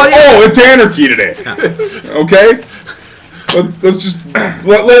screwing up? Oh, it's anarchy today. Okay? Let's just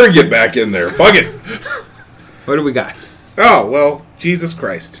let Larry get back in there. Fuck it. What do we got? Oh, well, Jesus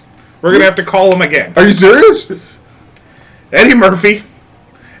Christ. We're going to have to call him again. Are you serious? Eddie Murphy,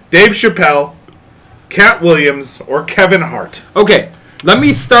 Dave Chappelle, Cat Williams, or Kevin Hart. Okay, let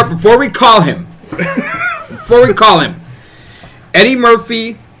me start before we call him. Eddie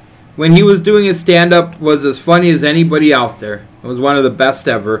Murphy, when he was doing his stand-up, was as funny as anybody out there. It was one of the best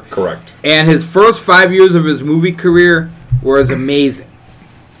ever. Correct. And his first 5 years of his movie career was amazing.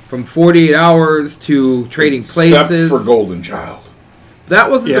 From 48 Hours to Trading Places. Except for Golden Child. That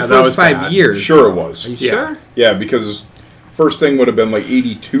wasn't the first 5 years. Sure it was. Are you sure? Yeah, because his first thing would have been like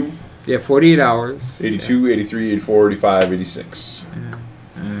 82. Yeah, 48 Hours. 82, 83, 84, 85, 86. Yeah.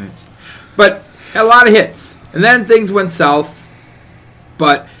 All right. But had a lot of hits. And then things went south.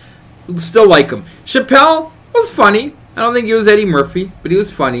 But still like him. Chappelle was funny. I don't think he was Eddie Murphy, but he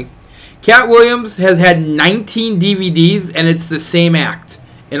was funny. Cat Williams has had 19 DVDs, and it's the same act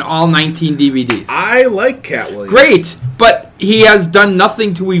in all 19 DVDs. I like Cat Williams. Great, but he has done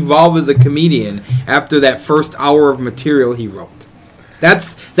nothing to evolve as a comedian after that first hour of material he wrote.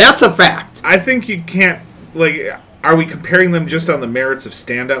 That's a fact. I think you can't, are we comparing them just on the merits of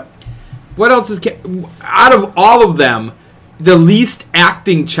stand-up? What else is... Out of all of them, the least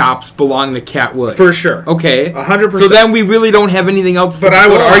acting chops belong to Cat Williams. For sure. Okay. 100%. So then we really don't have anything else to But I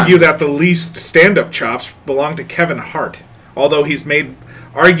would go on. argue that the least stand-up chops belong to Kevin Hart, although he's made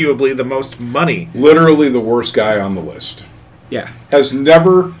arguably the most money. Literally the worst guy on the list. Yeah. Has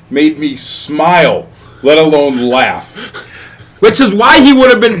never made me smile, let alone laugh. Which is why he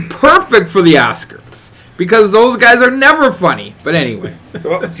would have been perfect for the Oscars. Because those guys are never funny. But anyway.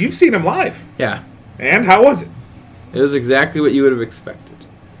 Well, you've seen him live. Yeah. And how was it? It was exactly what you would have expected.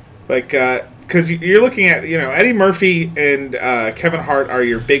 Because you're looking at, Eddie Murphy and Kevin Hart are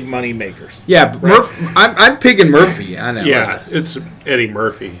your big money makers. Yeah, but right? I'm picking Murphy on it. Yeah, it's Eddie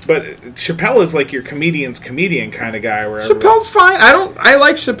Murphy. But Chappelle is like your comedian's comedian kind of guy. Where Chappelle's fine. I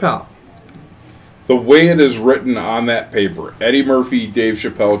like Chappelle. The way it is written on that paper, Eddie Murphy, Dave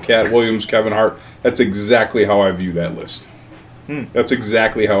Chappelle, Cat Williams, Kevin Hart, that's exactly how I view that list. That's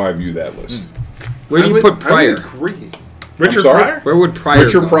exactly how I view that list. Where do you put Pryor? I would agree. Richard Pryor? Where would Pryor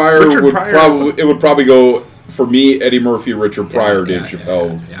Richard go? Pryor Richard would Pryor probably... It would probably go, for me, Eddie Murphy, Richard Pryor, Dave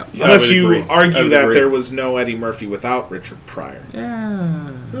Chappelle. Yeah. Unless you agree. argue that there was no Eddie Murphy without Richard Pryor.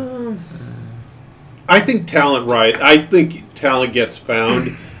 Yeah. I think talent gets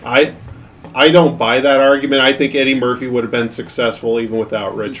found. I don't buy that argument. I think Eddie Murphy would have been successful even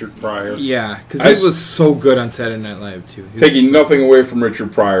without Richard Pryor. Yeah, because he was so good on Saturday Night Live, too. Taking nothing away from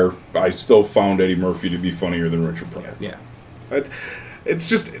Richard Pryor, I still found Eddie Murphy to be funnier than Richard Pryor. Yeah. It's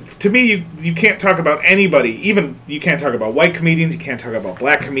just, to me, you can't talk about anybody. Even you can't talk about white comedians. You can't talk about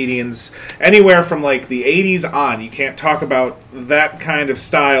black comedians. Anywhere from the 80s on, you can't talk about that kind of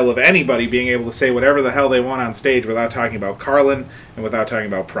style of anybody being able to say whatever the hell they want on stage without talking about Carlin and without talking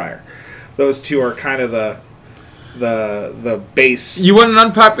about Pryor. Those two are kind of the base. You want an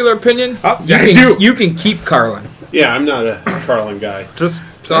unpopular opinion? Oh, I do. You can keep Carlin. Yeah, I'm not a Carlin guy. Just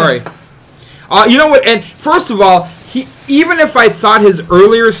sorry. You know what? And first of all, even if I thought his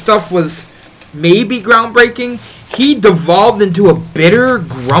earlier stuff was maybe groundbreaking, he devolved into a bitter,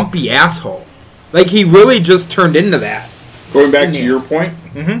 grumpy asshole. He really just turned into that. Going back to your point,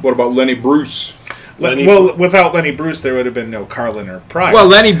 what about Lenny Bruce? Without Lenny Bruce, there would have been no Carlin or Pryor. Well,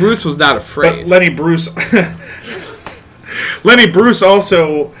 Lenny Bruce was not afraid. But Lenny Bruce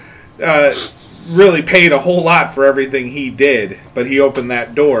also really paid a whole lot for everything he did, but he opened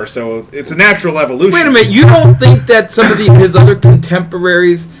that door, so it's a natural evolution. Wait a minute, you don't think that some of his other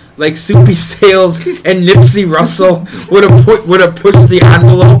contemporaries, like Soupy Sales and Nipsey Russell, would have pushed the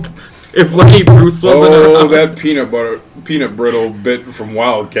envelope if Lenny Bruce wasn't around? That peanut brittle bit from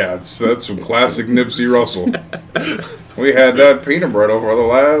Wildcats. That's some classic Nipsey Russell. We had that peanut brittle for the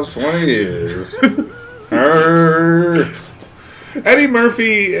last 20 years. Eddie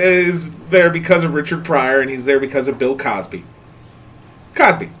Murphy is there because of Richard Pryor, and he's there because of Bill Cosby.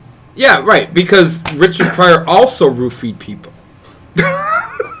 Yeah, right, because Richard Pryor also roofied people.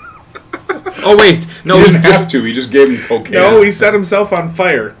 Oh, wait. No, he didn't have to. He just gave him cocaine. No, he set himself on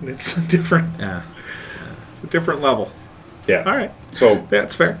fire. It's different. Yeah. It's a different level. Yeah. All right. So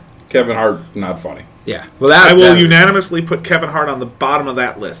that's fair. Kevin Hart, not funny. Yeah. Well, I will unanimously put Kevin Hart on the bottom of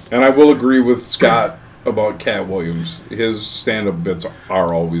that list. And I will agree with Scott about Cat Williams. His stand-up bits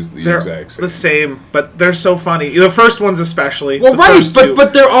are always the exact same. The same, but they're so funny. The first ones especially. Well, right,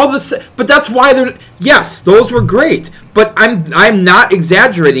 but they're all the same. But that's why they're... Yes, those were great. But I'm not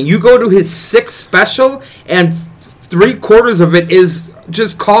exaggerating. You go to his 6th special, and 3/4 of it is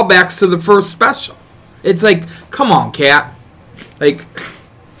just callbacks to the first special. It's like, come on, Cat.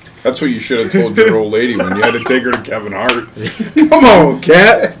 That's what you should have told your old lady when you had to take her to Kevin Hart. Come on,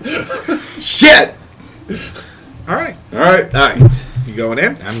 Cat. Shit. All right. You going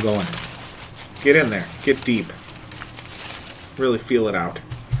in? I'm going. Get in there. Get deep. Really feel it out.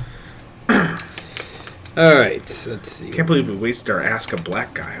 All right. Let's see. Can't believe we wasted our Ask a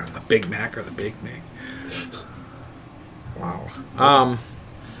Black Guy on the Big Mac or the Big Mac. Wow.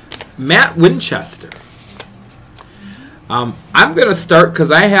 Matt Winchester. I'm going to start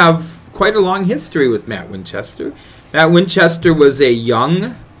because I have quite a long history with Matt Winchester. Matt Winchester was a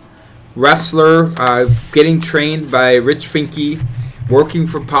young wrestler getting trained by Rich Finke, working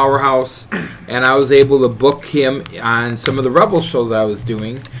for Powerhouse, and I was able to book him on some of the Rebel shows I was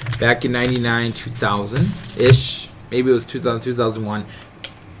doing back in 99, 2000-ish. Maybe it was 2000, 2001.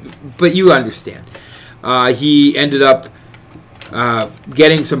 But you understand. He ended up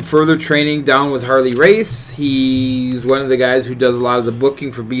getting some further training down with Harley Race. He's one of the guys who does a lot of the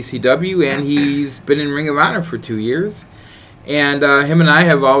booking for BCW, and he's been in Ring of Honor for 2 years. And him and I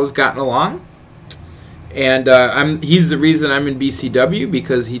have always gotten along. And he's the reason I'm in BCW,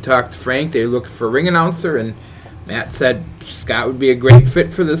 because he talked to Frank. They were looking for a ring announcer, and Matt said Scott would be a great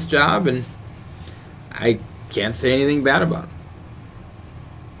fit for this job, and I can't say anything bad about him.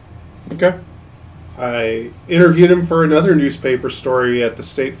 Okay. I interviewed him for another newspaper story at the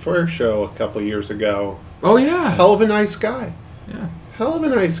State Fair show a couple years ago. Oh, yeah. Hell of a nice guy. Yeah. Hell of a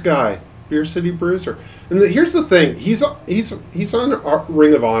nice guy. Beer City Bruiser. And here's the thing. He's on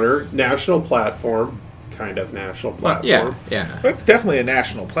Ring of Honor, national platform. Kind of national platform. Yeah. That's definitely a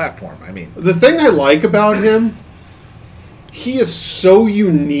national platform. I mean, the thing I like about him, he is so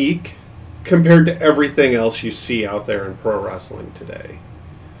unique compared to everything else you see out there in pro wrestling today.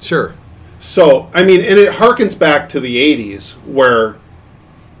 Sure. So, I mean, and it harkens back to the 80s, where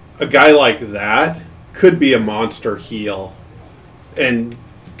a guy like that could be a monster heel and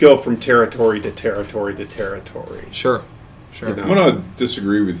go from territory to territory to territory. Sure. You know? I'm going to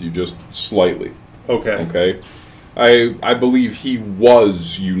disagree with you just slightly. Okay. I believe he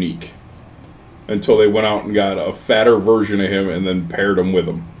was unique until they went out and got a fatter version of him and then paired him with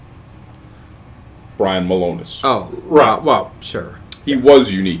him. Brian Malonis. Oh, right. Well, sure. He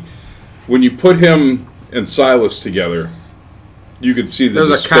was unique. When you put him and Silas together, you could see the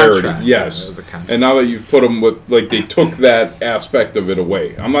disparity. Yes. And now that you've put them with, like, they took that aspect of it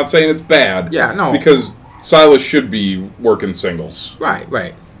away. I'm not saying it's bad. Yeah, no. Because Silas should be working singles.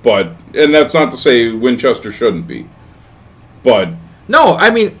 Right. But, and that's not to say Winchester shouldn't be. But. No,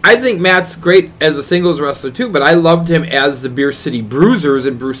 I mean, I think Matt's great as a singles wrestler too, but I loved him as the Beer City Bruisers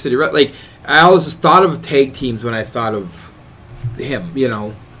and Bruce City. Like, I always just thought of tag teams when I thought of him, you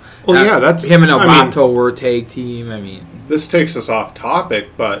know. Well, yeah, that's... him and Albato were a tag team, I mean. This takes us off topic,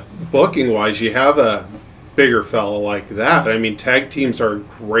 but booking-wise, you have a bigger fella like that. I mean, tag teams are a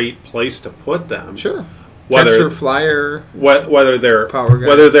great place to put them. Sure. Whether Flyer, whether they're Power Guy,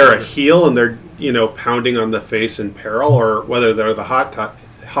 whether they're a heel and they're, you know, pounding on the face in peril, or whether they're the hot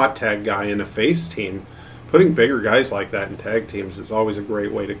tag guy in a face team, putting bigger guys like that in tag teams is always a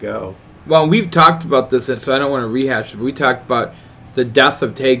great way to go. Well, we've talked about this, and so I don't want to rehash it, but we talked about the death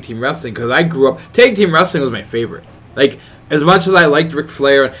of tag team wrestling, because I grew up... Tag team wrestling was my favorite. Like, as much as I liked Ric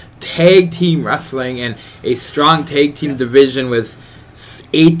Flair, tag team wrestling and a strong tag team division with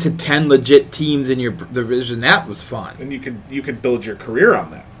 8 to 10 legit teams in your division, that was fun. And you could build your career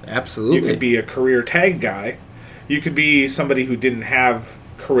on that. Absolutely. You could be a career tag guy. You could be somebody who didn't have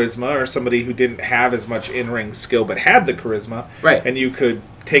charisma, or somebody who didn't have as much in-ring skill but had the charisma. Right. And you could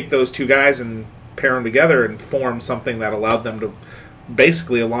take those two guys and pair them together and form something that allowed them to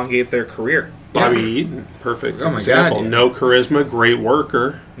basically elongate their career. Bobby Eaton, perfect my example. God, yeah. No charisma, great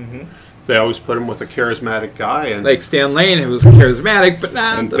worker. Mm-hmm. They always put him with a charismatic guy, and like Stan Lane, who was charismatic, but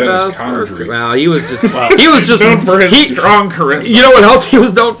not the best worker. Well, he was just he was just known for his strong charisma. You know what else? He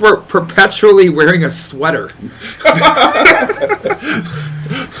was known for perpetually wearing a sweater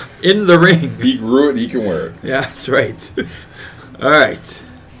in the ring. He grew it. He can wear it. Yeah, that's right. All right.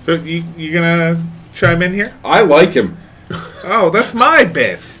 So you gonna chime in here? I like him. Oh, that's my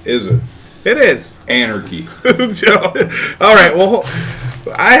bit. Is it? It is. Anarchy. All right, well,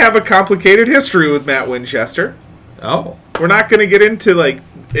 I have a complicated history with Matt Winchester. Oh. We're not going to get into, like,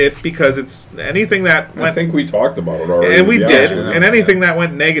 it because it's anything that went... I think we talked about it already. And we did. And anything that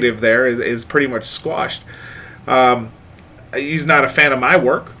went negative there is pretty much squashed. He's not a fan of my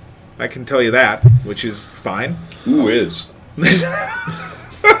work. I can tell you that, which is fine. Who is?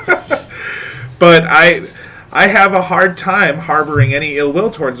 But I have a hard time harboring any ill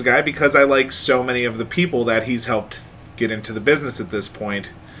will towards the guy because I like so many of the people that he's helped get into the business at this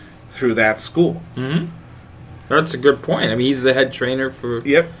point through that school. Mm-hmm. That's a good point. I mean, he's the head trainer for...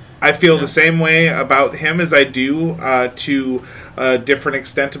 Yep. I feel the same way about him as I do to a different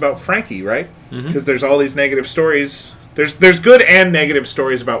extent about Frankie, right? Because there's all these negative stories. There's good and negative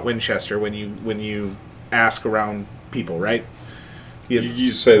stories about Winchester when you ask around people, right?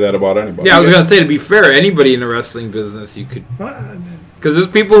 You say that about anybody. Yeah, I was going to say, to be fair, anybody in the wrestling business, you could... Because there's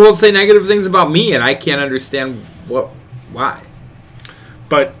people who will say negative things about me, and I can't understand why.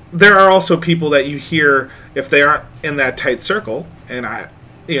 But there are also people that you hear, if they aren't in that tight circle, and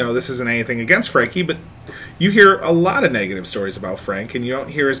this isn't anything against Frankie, but you hear a lot of negative stories about Frank, and you don't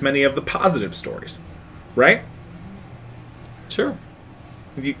hear as many of the positive stories, right? Sure.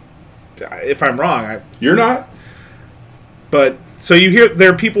 If I'm wrong, you're not. But so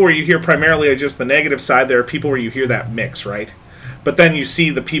there are people where you hear primarily just the negative side. There are people where you hear that mix, right? But then you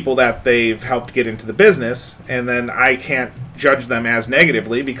see the people that they've helped get into the business, and then I can't judge them as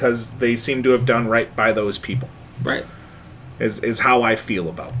negatively because they seem to have done right by those people. Right. Is how I feel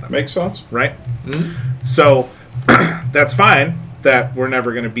about them. Makes sense. Right? Mm-hmm. So, that's fine that we're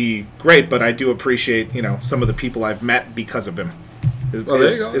never going to be great, but I do appreciate, some of the people I've met because of him.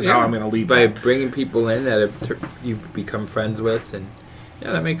 Is how I'm going to leave by that. bringing people in that you've become friends with, and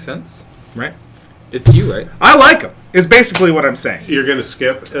that makes sense. Right? It's you, right? I like him. Is basically what I'm saying. You're going to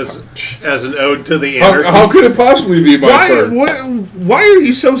skip as an ode to the anarchy. How could it possibly be my turn? Why are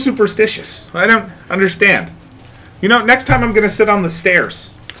you so superstitious? I don't understand. Next time I'm going to sit on the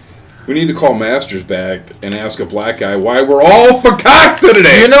stairs. We need to call Masters back and ask a black guy why we're all fakakta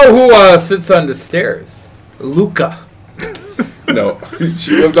today. You know who sits on the stairs? Luca. No,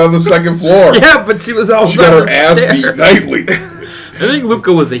 she lived on the second floor. Yeah, but she was always She got her ass beat nightly. I think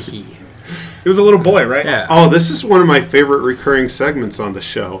Luca was a he. He was a little boy, right? Yeah. Oh, this is one of my favorite recurring segments on the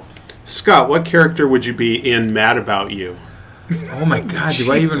show. Scott, what character would you be in Mad About You? Oh my God!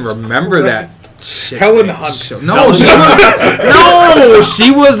 Do I even remember that? Shit, Helen Hunt. No,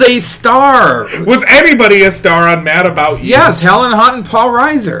 she was a star. Was anybody a star on Mad About You? Yes, Helen Hunt and Paul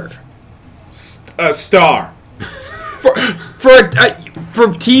Reiser. A star. For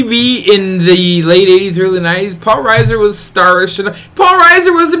TV in the late 80s, early 90s, Paul Reiser was starish. Paul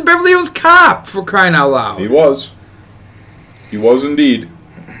Reiser was in Beverly Hills Cop, for crying out loud. He was. He was indeed.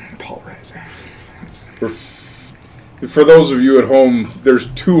 Paul Reiser. For those of you at home, there's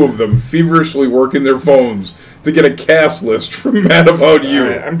two of them feverishly working their phones to get a cast list from Mad About You.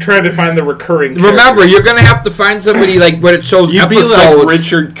 Right, I'm trying to find the recurring Remember, you're going to have to find somebody like when it shows You'd episodes. be like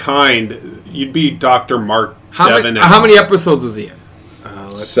Richard Kind. You'd be Dr. Mark Devon. How many episodes was he in?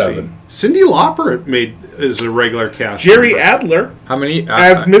 Let's 7. See. Cyndi Lauper is a regular cast. Jerry member. Adler. How many?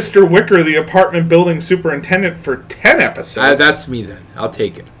 As Mr. Wicker, the apartment building superintendent, for 10 episodes. That's me then. I'll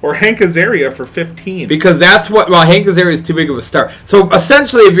take it. Or Hank Azaria for 15. Because that's what... Well, Hank Azaria is too big of a star. So,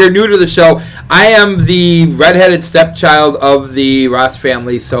 essentially, if you're new to the show, I am the redheaded stepchild of the Ross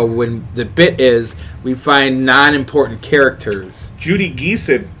family. So, when the bit is, we find non-important characters. Judy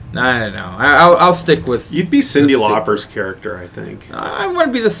Geeson. I don't know. I'll stick with... You'd be Cyndi Lauper's character, I think. I want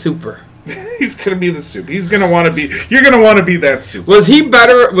to be the super. He's going to be the super. He's going to want to be... You're going to want to be that super. Was he a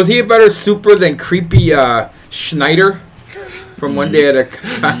better super than creepy Schneider from One Day at a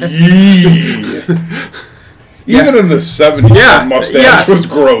Time? Even in the 70s, that mustache was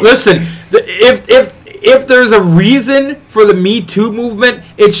gross. Listen, if there's a reason for the Me Too movement,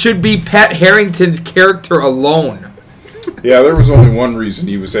 it should be Pat Harrington's character alone. Yeah, there was only one reason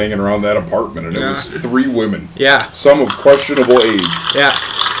he was hanging around that apartment, and it was 3 women. Yeah. Some of questionable age. Yeah.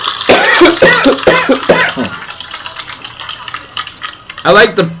 I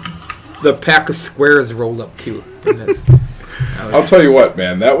like the pack of squares rolled up, too. I'll tell you what,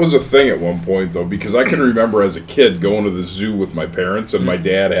 man, that was a thing at one point, though, because I can remember as a kid going to the zoo with my parents and my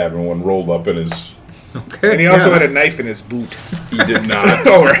dad having one rolled up in his... Okay. And he also had a knife in his boot. He did not.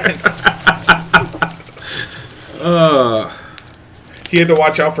 All right. He had to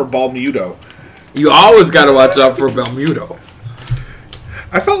watch out for Balmuto. You always got to watch out for Balmuto.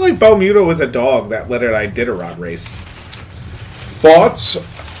 I felt like Balmuto was a dog that led an Iditarod race. Thoughts,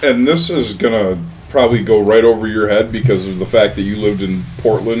 and this is going to probably go right over your head because of the fact that you lived in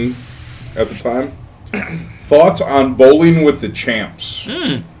Portland at the time. Thoughts on Bowling with the Champs?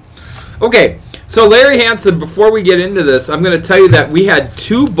 Okay, so Larry Hansen, before we get into this, I'm going to tell you that we had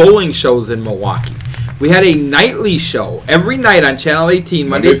 2 bowling shows in Milwaukee. We had a nightly show every night on Channel 18,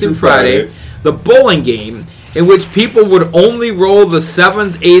 Monday through Friday, the bowling game, in which people would only roll the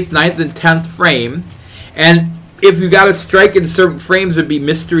 7th, 8th, 9th, and 10th frame. And if you got a strike in certain frames, it would be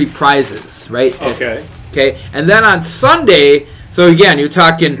mystery prizes, right? Okay. Okay. And then on Sunday, so again, you're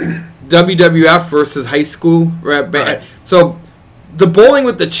talking WWF versus high school. Right. So the Bowling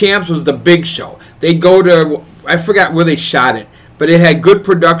with the Champs was the big show. They go to, I forgot where they shot it, but it had good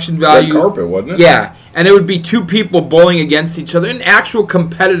production value. Red carpet, wasn't it? Yeah. And it would be 2 people bowling against each other in actual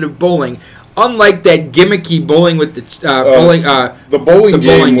competitive bowling, unlike that gimmicky bowling with the the bowling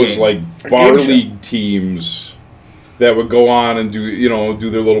game was like bar league teams that would go on and do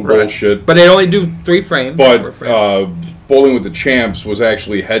their little bullshit. But they only do 3 frames. But Bowling with the Champs was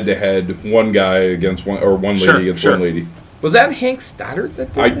actually head to head, one guy against one or one lady against one lady. Was that Hank Stoddard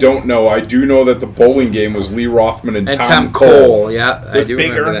that did I don't know. I do know that the bowling game was Lee Rothman and Tom Cole. Yeah, was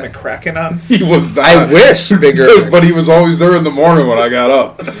Big Earn McCracken on? He was not. I wish Big Earn, but he was always there in the morning when I got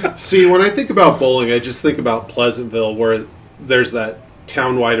up. See, when I think about bowling, I just think about Pleasantville, where there's that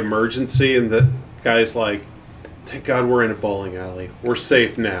town-wide emergency, and the guy's like, Thank God we're in a bowling alley. We're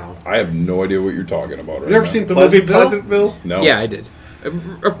safe now. I have no idea what you're talking about right Never now. seen The movie Pleasantville? No. Yeah, I did.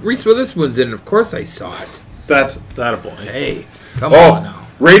 Reese Witherspoon's in it. Of course I saw it. That's that a boy. Hey, come on now.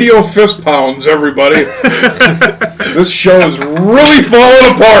 Radio fist pounds, everybody. This show is really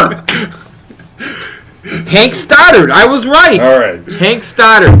falling apart. Hank Stoddard. I was right. All right. Hank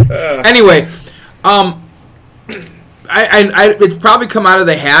Stoddard. Anyway, it's probably come out of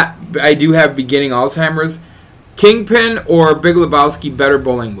the hat. I do have beginning Alzheimer's. Kingpin or Big Lebowski better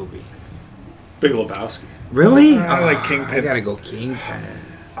bowling movie? Big Lebowski. Really? I like Kingpin. I gotta go Kingpin.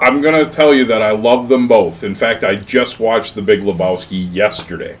 I'm going to tell you that I love them both. In fact, I just watched The Big Lebowski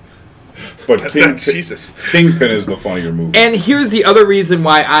yesterday. But Jesus. Kingpin is the funnier movie. And here's the other reason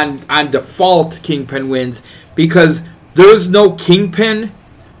why on default Kingpin wins, because there's no Kingpin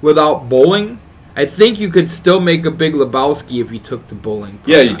without bowling. I think you could still make a Big Lebowski if you took the bowling part.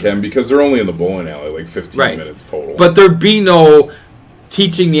 Yeah, you can, because they're only in the bowling alley, like 15 minutes total. But there'd be no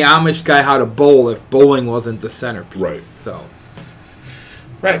teaching the Amish guy how to bowl if bowling wasn't the centerpiece. Right. So.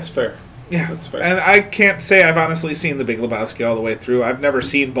 Right. That's fair. Yeah, that's fair. And I can't say I've honestly seen The Big Lebowski all the way through. I've never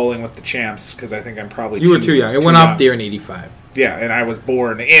seen Bowling with the Champs because I think I'm probably You were too young. It went off there in 85. Yeah, and I was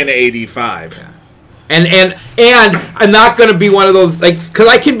born in 85. Yeah. And I'm not going to be one of those, like, because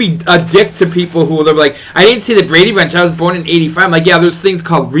I can be a dick to people who are like, I didn't see the Brady Bunch, I was born in 85. I'm like, yeah, there's things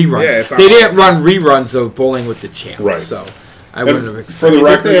called reruns. Yeah, it's they didn't run reruns of Bowling with the Champs. Right. So I wouldn't have expected. For the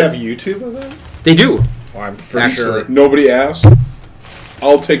record, they have YouTube of that? They do. Well, I'm for sure. Nobody asked.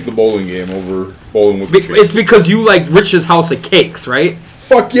 I'll take the bowling game over Bowling with the Champs. It's because you like Rich's House of Cakes, right?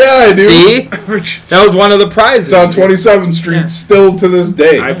 Fuck yeah, I do. See? That was one of the prizes. It's on 27th Street still to this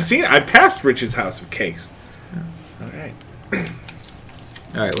day. I passed Rich's House of Cakes. All right.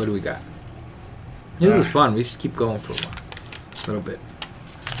 All right, what do we got? This is fun. We should keep going for a while. A little bit.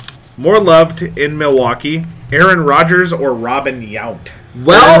 More loved in Milwaukee, Aaron Rodgers or Robin Yount?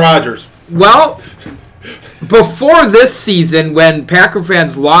 Well, Aaron Rodgers. Well, before this season, when Packer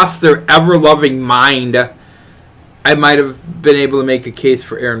fans lost their ever-loving mind, I might have been able to make a case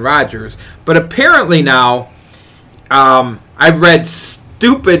for Aaron Rodgers. But apparently now, I've read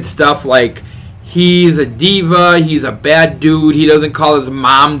stupid stuff like he's a diva, he's a bad dude, he doesn't call his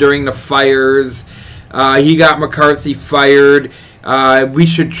mom during the fires, he got McCarthy fired, we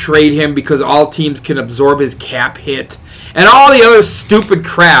should trade him because all teams can absorb his cap hit, and all the other stupid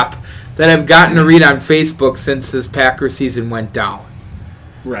crap that I've gotten to read on Facebook since this Packer season went down.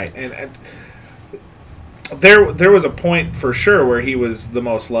 Right, and there was a point for sure where he was the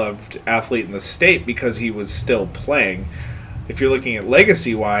most loved athlete in the state because he was still playing. If you're looking at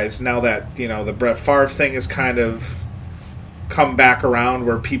legacy-wise, now that the Brett Favre thing has kind of come back around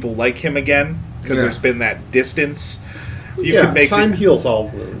where people like him again because there's been that distance. Time heals all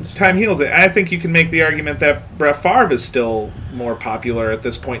wounds. Time heals it. I think you can make the argument that Brett Favre is still more popular at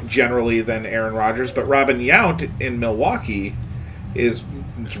this point generally than Aaron Rodgers, but Robin Yount in Milwaukee it's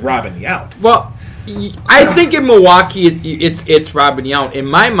Robin Yount. Well, I think in Milwaukee it's Robin Yount. In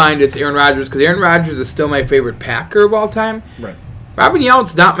my mind, it's Aaron Rodgers because Aaron Rodgers is still my favorite Packer of all time. Right. Robin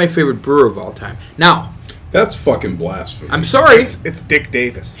Yount's not my favorite Brewer of all time. Now, that's fucking blasphemy. I'm sorry. It's Dick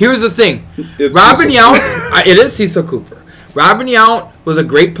Davis. Here's the thing. It's Robin Cecil Yount, it is Cecil Cooper. Robin Yount was a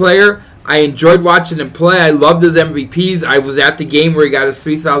great player. I enjoyed watching him play. I loved his MVPs. I was at the game where he got his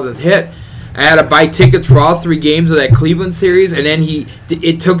 3,000th hit. I had to buy tickets for all 3 games of that Cleveland series, and then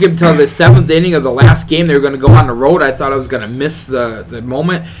it took him till the 7th inning of the last game. They were going to go on the road. I thought I was going to miss the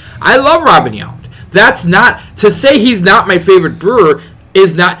moment. I love Robin Yount. That's not to say he's not my favorite Brewer.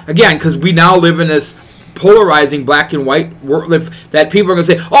 Is not again because we now live in this polarizing black and white world that people are going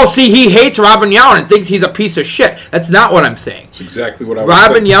to say, oh, see, he hates Robin Yount and thinks he's a piece of shit. That's not what I'm saying. That's exactly what I was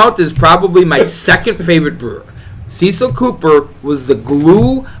Robin saying. Yount is probably my second favorite Brewer. Cecil Cooper was the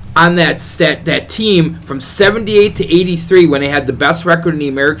glue on that team from 78 to 83 when they had the best record in the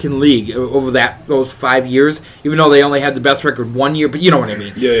American League over those 5 years, even though they only had the best record 1 year, but you know what I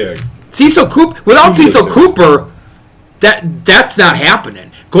mean. Yeah. Cecil Cooper, without Cecil Cooper, that's not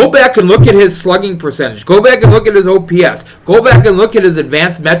happening. Go back and look at his slugging percentage. Go back and look at his OPS. Go back and look at his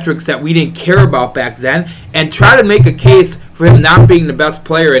advanced metrics that we didn't care about back then and try to make a case for him not being the best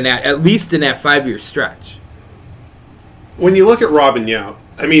player in that, at least in that 5-year stretch. When you look at Robin Yount,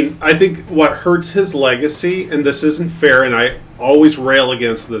 I mean, I think what hurts his legacy, and this isn't fair, and I always rail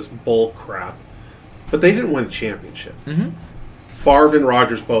against this bull crap, but they didn't win a championship. Mm-hmm. Favre and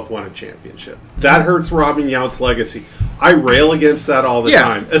Rodgers both won a championship. That hurts Robin Yount's legacy. I rail against that all the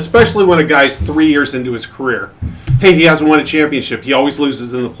time, especially when a guy's 3 years into his career. Hey, he hasn't won a championship. He always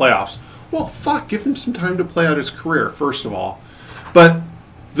loses in the playoffs. Well, fuck, give him some time to play out his career, first of all. But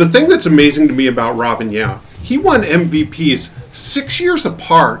the thing that's amazing to me about Robin Yount, he won MVPs 6 years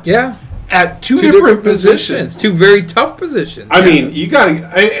apart. Yeah. At two different positions. Two very tough positions. I mean, you got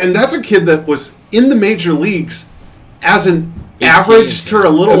to... And that's a kid that was in the major leagues as an average to a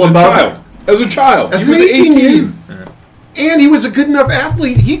little above. As a child. As an 18. And he was a good enough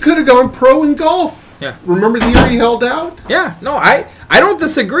athlete. He could have gone pro in golf. Yeah. Remember the year he held out? Yeah. No, I don't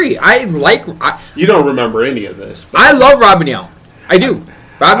disagree. You don't remember any of this. I love Robin Yount. I do.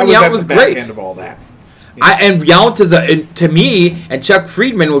 Robin Yount was great. End of all that. And Yount is to me, and Chuck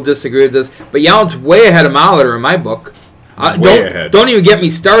Friedman will disagree with this, but Yount's way ahead of Molitor in my book. Don't even get me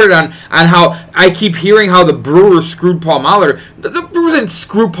started on how I keep hearing how the Brewers screwed Paul Molitor. The Brewers didn't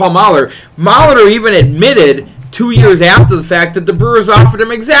screw Paul Molitor. Molitor even admitted 2 years after the fact that the Brewers offered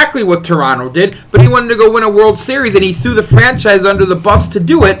him exactly what Toronto did, but he wanted to go win a World Series, and he threw the franchise under the bus to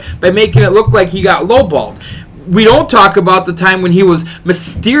do it by making it look like he got lowballed. We don't talk about the time when he was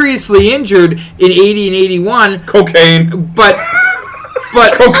mysteriously injured in 80 and 81. Cocaine. But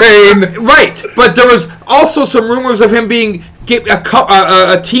cocaine. Right. But there was also some rumors of him being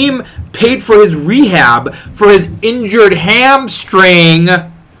a team paid for his rehab for his injured hamstring.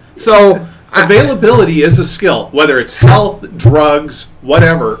 So availability is a skill, whether it's health, drugs,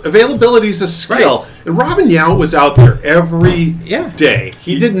 whatever. Availability is a skill. Right. And Robin Yount was out there every day.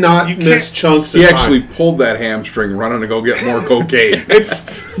 He did not miss chunks of time. He actually pulled that hamstring running to go get more cocaine.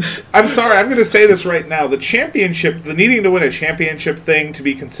 I'm sorry, I'm going to say this right now. The needing to win a championship thing to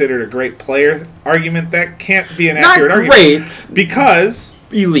be considered a great player argument, that can't be an accurate argument. Not great. Because...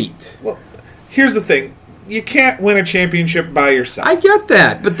 elite. Well, here's the thing. You can't win a championship by yourself. I get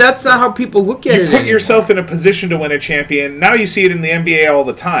that, but that's not how people look at it. You put yourself in a position to win a champion. Now you see it in the NBA all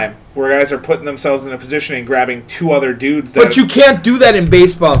the time, where guys are putting themselves in a position and grabbing two other dudes. But you can't do that in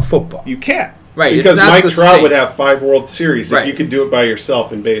baseball and football. You can't. Right. Because Mike Trout would have 5 World Series if you could do it by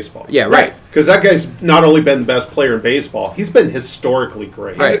yourself in baseball. Yeah, right. Because that guy's not only been the best player in baseball, he's been historically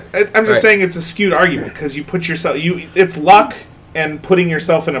great. Right. I'm just saying it's a skewed argument because you put yourself... it's luck and putting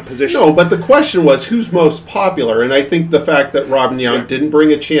yourself in a position. No, but the question was who's most popular, and I think the fact that Robin Yount didn't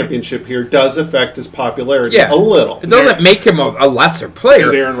bring a championship here does affect his popularity a little. It doesn't make him a lesser player.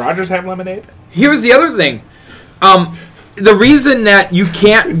 Does Aaron Rodgers have lemonade? Here's the other thing. The reason that you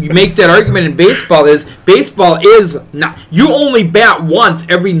can't make that argument in baseball is not... You only bat once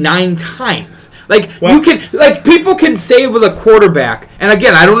every 9 times. People can say with a quarterback, and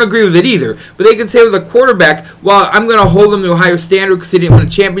again, I don't agree with it either, but they can say with a quarterback, well, I'm going to hold him to a higher standard because he didn't win a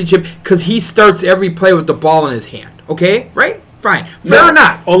championship because he starts every play with the ball in his hand. Okay? Right? Fine. Fair or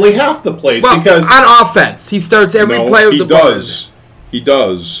not? Only half the plays because... on offense, he starts every play with the ball. He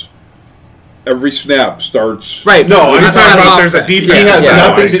does. Every snap starts... Right. No, I'm talking about there's a defense. He has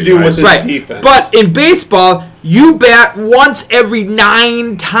nothing to do with his defense. But in baseball... You bat once every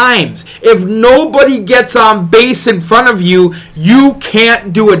 9 times. If nobody gets on base in front of you, you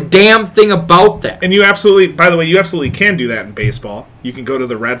can't do a damn thing about that. And you absolutely can do that in baseball. You can go to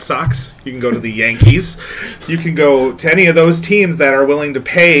the Red Sox. You can go to the Yankees. You can go to any of those teams that are willing to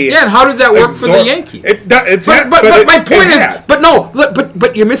pay. Yeah, and how did that work for the Yankees?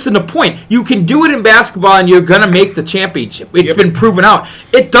 But you're missing the point. You can do it in basketball, and you're going to make the championship. It's been proven out.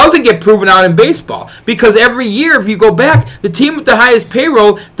 It doesn't get proven out in baseball because every year, if you go back, the team with the highest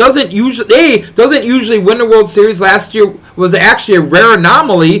payroll doesn't usually win the World Series. Last year was actually a rare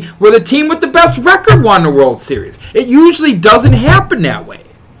anomaly where the team with the best record won the World Series. It usually doesn't happen that way.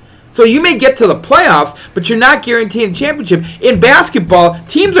 So you may get to the playoffs, but you're not guaranteeing a championship. In basketball,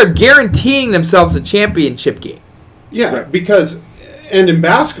 teams are guaranteeing themselves a championship game. Yeah, because... And in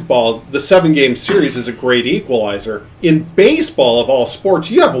basketball, the 7-game series is a great equalizer. In baseball, of all sports,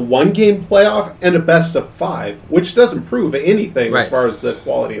 you have a 1-game playoff and a best of 5, which doesn't prove anything as far as the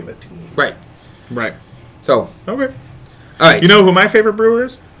quality of a team. Right. So. Okay. All right. You know who my favorite brewer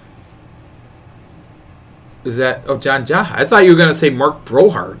is? Is that... Oh, John Jaha. I thought you were going to say Mark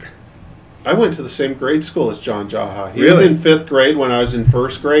Brohard. I went to the same grade school as John Jaha. He was in 5th grade when I was in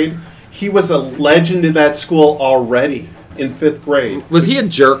 1st grade. He was a legend in that school already. In 5th grade. Was he a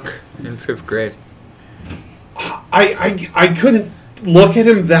jerk in 5th grade? I couldn't look at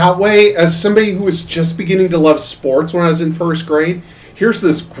him that way as somebody who was just beginning to love sports when I was in 1st grade. Here's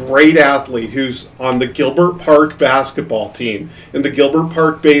this great athlete who's on the Gilbert Park basketball team and the Gilbert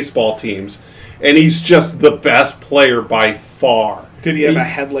Park baseball teams, and he's just the best player by far. Did he have a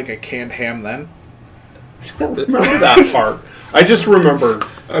head like a canned ham then? I don't remember that part. I just remember.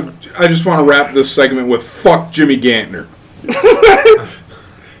 I just want to wrap this segment with fuck Jimmy Gantner.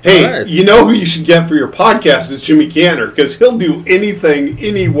 Hey, you know who you should get for your podcast is Jimmy Gantner, because he'll do anything,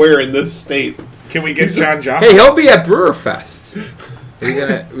 anywhere in this state. Can we get John Johnson? Hey, he'll be at Brewer Fest.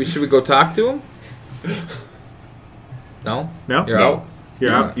 Should we go talk to him? No? No? You're No. out.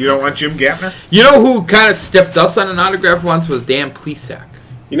 You're out. You don't want Jim Gapner? You know who kind of stiffed us on an autograph once was Dan Plesac.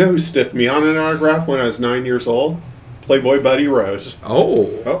 You know who stiffed me on an autograph when I was 9 years old? Playboy Buddy Rose.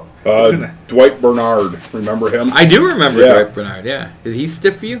 Oh. What's in there? Dwight Bernard. Remember him? I do remember Yeah. Dwight Bernard, yeah. Did he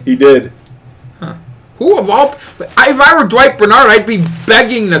stiff you? He did. Who of all... If I were Dwight Bernard, I'd be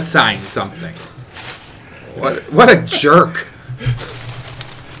begging to sign something. What a jerk.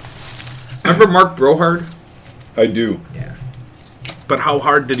 Remember Mark Brohard? I do. Yeah. But how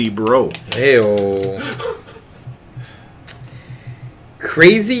hard did he bro? Hey-oh.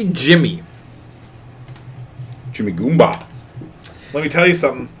 Crazy Jimmy. Jimmy Goomba. Let me tell you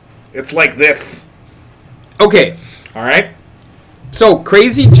something. It's like this. Okay. All right? So,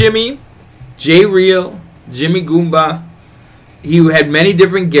 Crazy Jimmy, Jay Real, Jimmy Goomba, he had many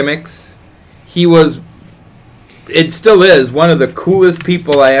different gimmicks. He was, it still is, one of the coolest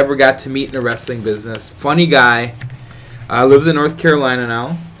people I ever got to meet in the wrestling business. Funny guy. Lives in North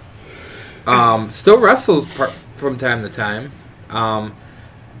Carolina now. Still wrestles from time to time.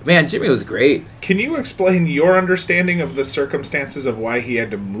 Man, Jimmy was great. Can you explain your understanding of the circumstances of why he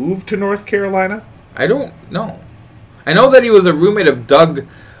had to move to North Carolina? I don't know. I know that he was a roommate of Doug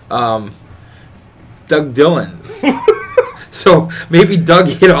Dillon's. So maybe Doug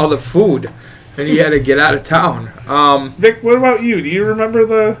ate all the food and he had to get out of town. Vic, what about you? Do you remember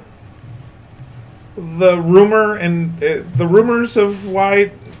the rumor and the rumors of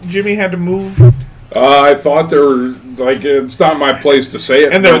why Jimmy had to move? I thought there were, like, it's not my place to say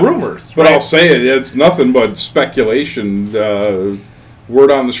it. And they're rumors, But right? I'll say it. It's nothing but speculation. Word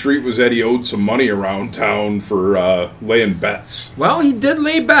on the street was Eddie owed some money around town for laying bets. Well, he did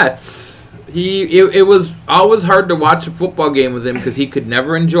lay bets. It was always hard to watch a football game with him because he could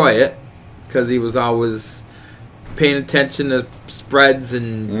never enjoy it because he was always paying attention to spreads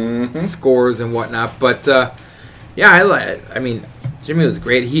and scores and whatnot. But yeah, I mean, Jimmy was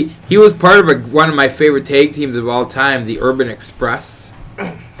great. He was part of one of my favorite tag teams of all time, the Urban Express.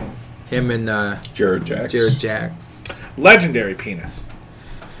 Him and Jared Jacks. Legendary penis.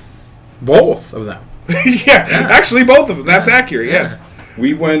 Both of them. yeah, actually both of them. That's accurate, yes.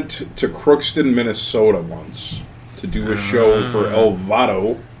 We went to Crookston, Minnesota once to do a show for El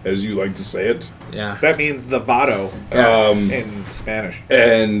Vado, as you like to say it. Yeah. That means the Vado in Spanish.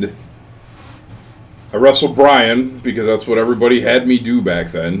 And I wrestled Brian because that's what everybody had me do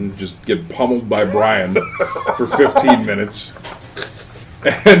back then. Just get pummeled by Brian for 15 minutes.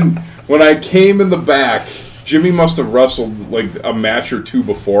 And when I came in the back, Jimmy must have wrestled like a match or two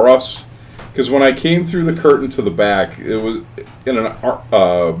before us. Because when I came through the curtain to the back, it was in an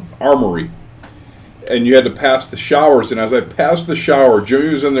armory. And you had to pass the showers. And as I passed the shower, Jimmy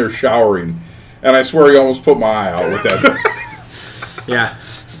was in there showering. And I swear he almost put my eye out with that.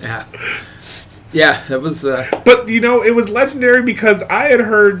 Yeah, that was... But, you know, it was legendary because I had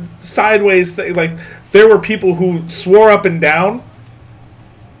heard sideways, like, there were people who swore up and down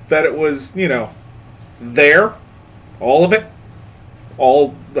that it was, you know, there, all of it,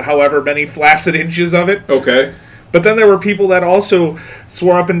 all however many flaccid inches of it. Okay. But then there were people that also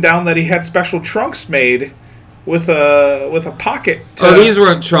swore up and down that he had special trunks made with a pocket. Oh, these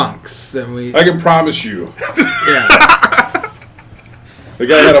weren't trunks. Then I can promise you. Yeah. The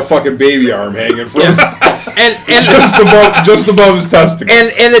guy had a fucking baby arm hanging from him. And just above his testicles.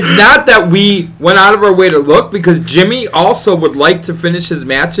 And it's not that we went out of our way to look, because Jimmy also would like to finish his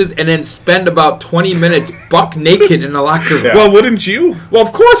matches and then spend about 20 minutes buck naked in the locker room. Yeah. Well, wouldn't you? Well,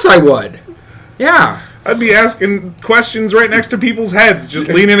 of course I would. Yeah. I'd be asking questions right next to people's heads, just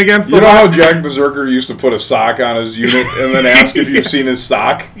leaning against the You know wall. how Jack Berserker used to put a sock on his unit and then ask if you've seen his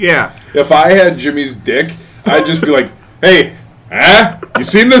sock? Yeah. If I had Jimmy's dick, I'd just be like, hey, you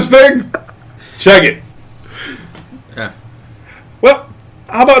seen this thing? Check it. Yeah. Well,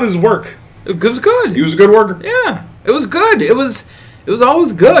 how about his work? It was good. He was a good worker. Yeah. It was good. It was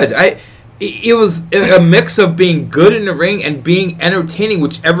always good. It was a mix of being good in the ring and being entertaining,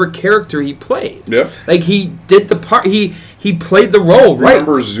 whichever character he played. Yeah. Like, he did the part. He played the role right.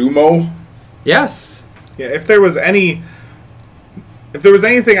 Remember Zumo? Yes. Yeah, if there was anything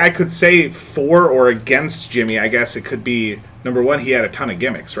I could say for or against Jimmy, I guess it could be, number one, he had a ton of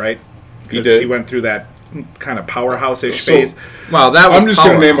gimmicks, right? Because he went through that kind of powerhouse-ish phase. Well, that was I'm just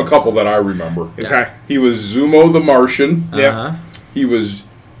going to name a couple that I remember. Okay. He was Zumo the Martian. Yeah. He was,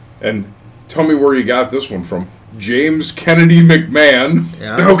 and tell me where you got this one from. James Kennedy McMahon.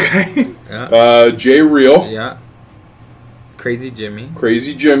 Yeah. Okay. Yeah. Jay Real. Yeah. Crazy Jimmy.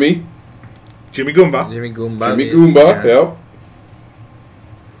 Crazy Jimmy. Jimmy Goomba. Jimmy Goomba. Jimmy Goomba, Yeah.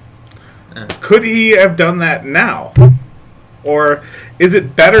 yep. Could he have done that now? Or is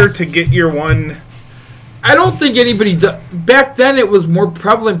it better to get your one I don't think anybody back then. It was more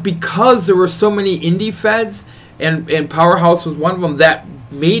prevalent because there were so many indie feds, and Powerhouse was one of them that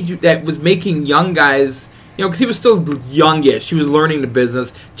was making young guys, because he was still youngish. He was learning the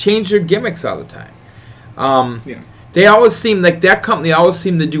business, change their gimmicks all the time. They always seemed like that company always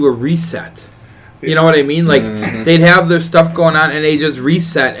seemed to do a reset. You know what I mean? Like they'd have their stuff going on and they just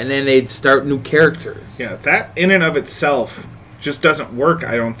reset and then they'd start new characters. Yeah, that in and of itself just doesn't work,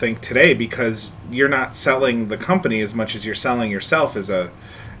 I don't think, today, because you're not selling the company as much as you're selling yourself as an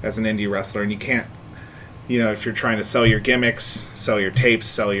indie wrestler, and you can't, if you're trying to sell your gimmicks, sell your tapes,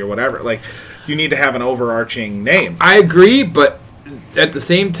 sell your whatever, like, you need to have an overarching name. I agree, but at the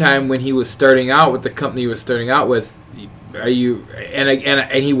same time, when he was starting out with the company he was starting out with,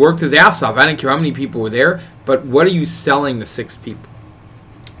 and he worked his ass off. I didn't care how many people were there, but what are you selling to 6 people?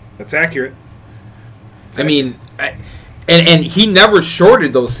 That's accurate. And he never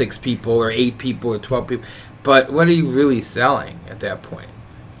shorted those 6 people or 8 people or 12 people. But what are you really selling at that point?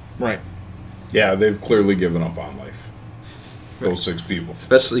 Right. Yeah, they've clearly given up on life. Those 6 people.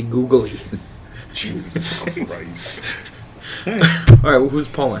 Especially Googly. Jesus Christ. All right, well, who's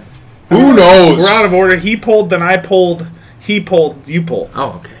pulling? Who knows? We're out of order. He pulled, then I pulled. He pulled, you pull.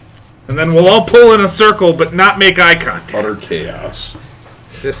 Oh, okay. And then we'll all pull in a circle, but not make eye contact. Utter chaos.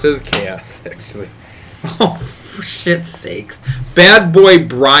 This is chaos, actually. Oh, for shit's sakes. Bad Boy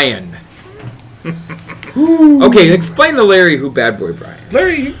Brian. Okay, explain to Larry who Bad Boy Brian is.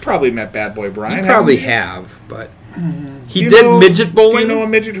 Larry, you've probably met Bad Boy Brian. You probably have, but he Do you did know- midget bowling. Do you know a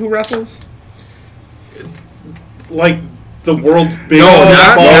midget who wrestles? Like the world's biggest. No,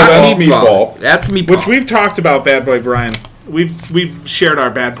 that's not Meatball. That's Meatball. Which we've talked about Bad Boy Brian. We've shared our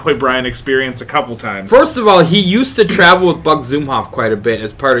Bad Boy Brian experience a couple times. First of all, he used to travel with Buck Zumhoff quite a bit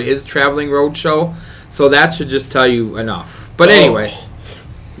as part of his traveling road show, so that should just tell you enough. But anyway.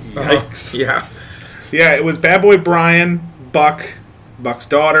 Yikes. Yeah. Yeah, it was Bad Boy Brian, Buck's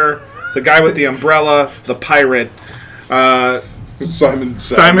daughter, the guy with the umbrella, the pirate, Simon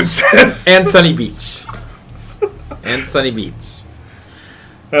Says. And Sunny Beach.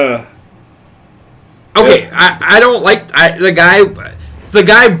 Okay, I don't like the guy. The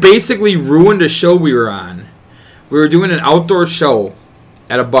guy basically ruined a show we were on. We were doing an outdoor show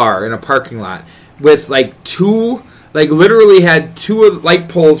at a bar in a parking lot with literally had 2 light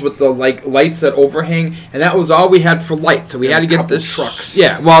poles with the lights that overhang, and that was all we had for light. So we had to get the trucks.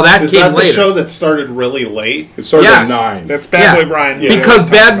 Yeah, well that Is came that the later. show that started really late? It started Yes. at 9. That's Bad Boy Brian. Because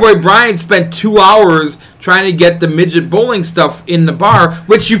Bad Boy Brian spent 2 hours trying to get the midget bowling stuff in the bar,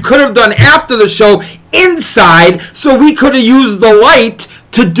 which you could have done after the show inside, so we could have used the light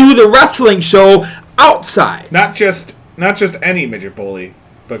to do the wrestling show outside. Not just any midget bowling,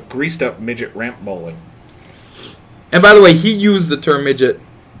 but greased up midget ramp bowling. And by the way, he used the term midget,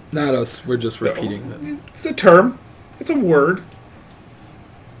 not us. We're just repeating that. It's a term. It's a word.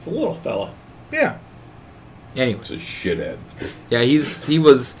 It's a little fella. Yeah. Anyway, It's a shithead. yeah, he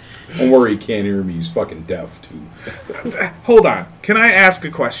was. Don't worry, he can't hear me. He's fucking deaf, too. Hold on. Can I ask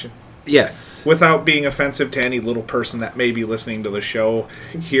a question? Yes. Without being offensive to any little person that may be listening to the show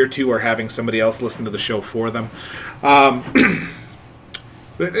here too, or having somebody else listen to the show for them. Why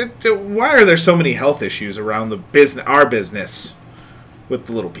are there so many health issues around our business with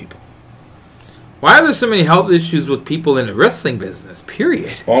the little people? Why are there so many health issues with people in the wrestling business?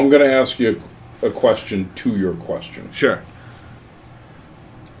 Period. Well, I'm going to ask you a question to your question. Sure.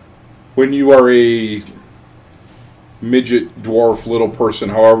 When you are a midget, dwarf, little person,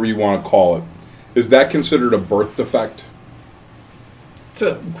 however you want to call it, is that considered a birth defect? It's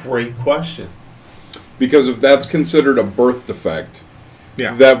a great question. Because if that's considered a birth defect,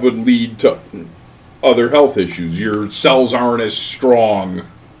 Yeah. that would lead to other health issues. Your cells aren't as strong.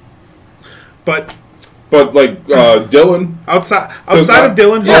 But like Dylan, outside of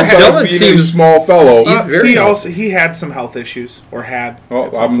Dylan, Dylan being seems a small fellow. he had some health issues, or had. Well,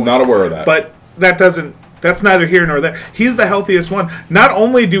 at some I'm point. not aware of that. But that's neither here nor there. He's the healthiest one. Not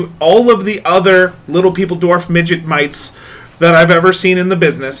only do all of the other little people, dwarf, midget mites that I've ever seen in the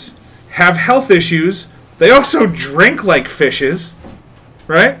business have health issues, they also drink like fishes,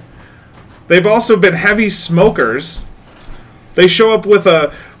 right? They've also been heavy smokers. They show up with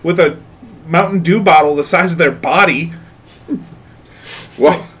a Mountain Dew bottle the size of their body.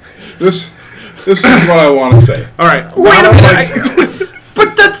 Well, this is what I want to say. All right. Wait a minute.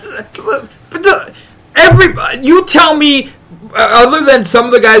 You tell me, other than some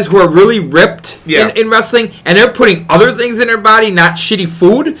of the guys who are really ripped in wrestling, and they're putting other things in their body, not shitty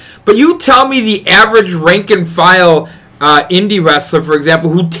food, but you tell me the average rank and file indie wrestler, for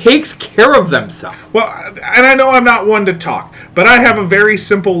example, who takes care of themselves. Well, and I know I'm not one to talk, but I have a very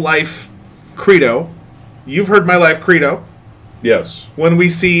simple life credo, you've heard my life credo. Yes. When we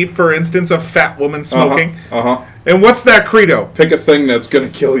see, for instance, a fat woman smoking. Uh-huh. And what's that credo? Pick a thing that's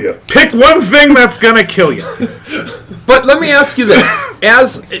going to kill you. Pick one thing that's going to kill you. But let me ask you this.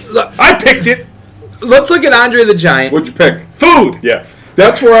 I picked it. Let's look at Andre the Giant. What'd you pick? Food. Yeah.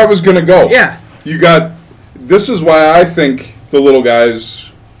 That's where I was going to go. Yeah. This is why I think the little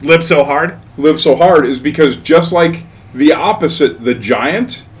guys live so hard is because just like the opposite, the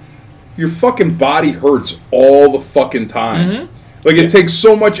giant, your fucking body hurts all the fucking time. Mm-hmm. Like, it takes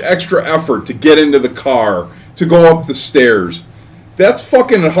so much extra effort to get into the car, to go up the stairs. That's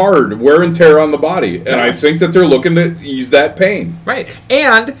fucking hard, wear and tear on the body. And I think that they're looking to ease that pain. Right.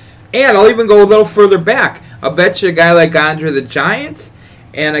 And I'll even go a little further back. I'll bet you a guy like Andre the Giant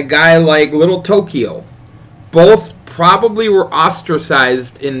and a guy like Little Tokyo both probably were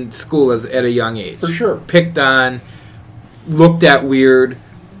ostracized in school at a young age. For sure. Picked on, looked at weird.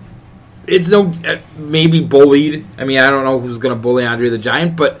 It's maybe bullied. I mean, I don't know who's going to bully Andre the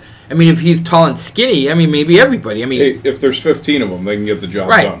Giant, but I mean, if he's tall and skinny, I mean, maybe everybody. I mean, hey, if there's 15 of them, they can get the job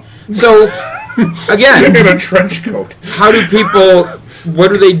done. So, again, in a trench coat. How do people? What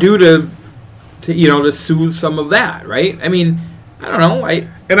do they do to soothe some of that? Right? I mean, I don't know.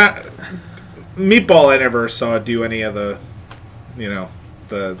 Meatball, I never saw do any of the,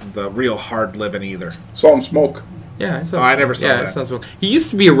 the real hard living either. Saw him smoke. Yeah, I saw. I never saw that. He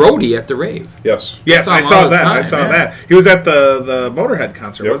used to be a roadie at the rave. Yes. Yes, I saw that. He was at the Motorhead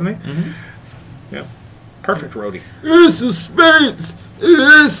concert, wasn't he? Mm-hmm. Yeah. Perfect roadie. It's suspense.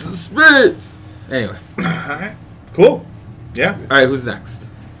 It's suspense. Anyway. All right. Cool. Yeah. All right. Who's next?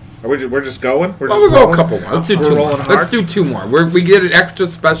 We're just going. We'll go a couple more. Let's do two more. Let's do two more. We get an extra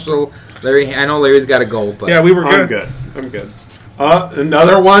special. Larry, I know Larry's got to go, but yeah, we were good. I'm good.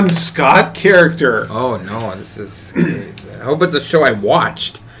 Another one, Scott character. Oh no, this is. I hope it's a show I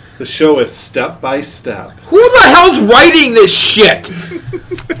watched. The show is Step by Step. Who the hell's writing this shit?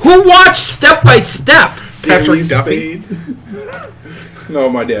 Who watched Step by Step? Patrick Duffy. No,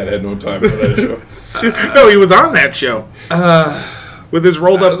 my dad had no time for that show. No, he was on that show. With his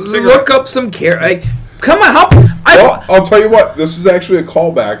rolled up cigarette. Look up some care. Come on, help! I'll tell you what. This is actually a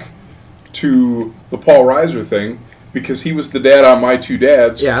callback to the Paul Reiser thing because he was the dad on My Two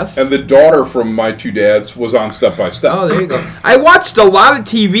Dads. Yes. And the daughter from My Two Dads was on Step by Step. Oh, there you go. I watched a lot of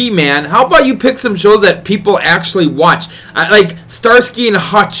TV, man. How about you pick some shows that people actually watch? Like Starsky and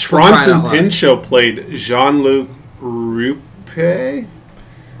Hutch. Bronson Pinchot played Jean-Luc Ruppe.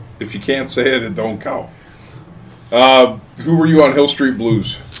 If you can't say it, it don't count. Who were you on Hill Street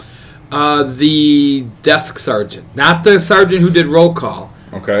Blues? The desk sergeant. Not the sergeant who did roll call.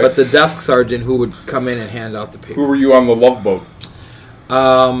 Okay. But the desk sergeant who would come in and hand out the paper. Who were you on the Love Boat?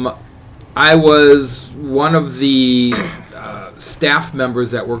 I was one of the staff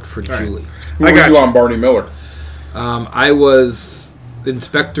members that worked for Julie. Who were you on Barney Miller? I was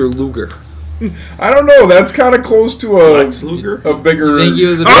Inspector Luger. I don't know. That's kind of close to Lex Luger? a bigger. I think he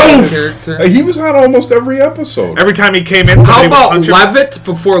was a bigger character. He was on almost every episode. Every time he came in, how about Levitt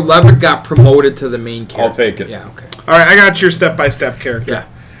before Levitt got promoted to the main character? I'll take it. Yeah, okay. All right, I got your step-by-step character.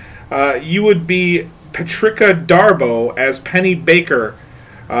 Yeah. You would be Patricia Darbo as Penny Baker,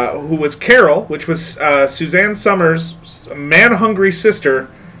 who was Carol, which was Suzanne Summers' man-hungry sister.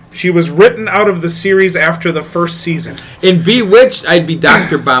 She was written out of the series after the first season. In Bewitched, I'd be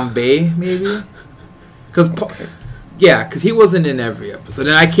Dr. Bombay, maybe. Because he wasn't in every episode.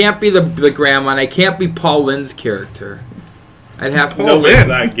 And I can't be the grandma, and I can't be Paul Lynn's character. I'd have Paul Lynn's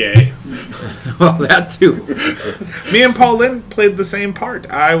that gay. Well, that too. Me and Paul Lynn played the same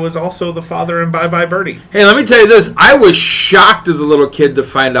part. I was also the father in Bye Bye Birdie. Hey, let me tell you this. I was shocked as a little kid to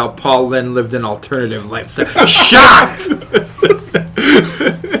find out Paul Lynn lived an alternative lifestyle. Shocked!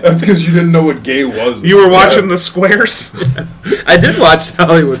 That's because you didn't know what gay was. You were watching The Squares? I did watch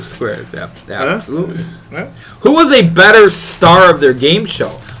Hollywood Squares, yeah absolutely. Huh? Who was a better star of their game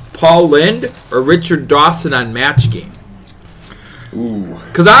show? Paul Lynn or Richard Dawson on Match Game? Ooh.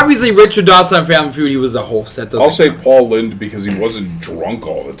 Because obviously Richard Dawson on Family Feud, he was a host. I'll say Paul Lynn because he wasn't drunk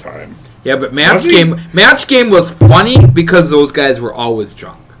all the time. Yeah, but Match Game was funny because those guys were always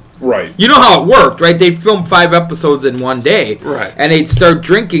drunk. Right. You know how it worked, right? They'd film 5 episodes in one day. Right. And they'd start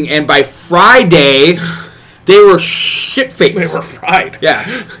drinking, and by Friday, they were shit-faced. They were fried. Yeah.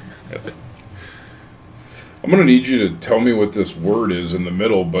 I'm going to need you to tell me what this word is in the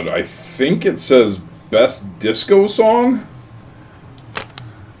middle, but I think it says best disco song?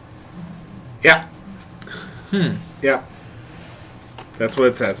 Yeah. Yeah. That's what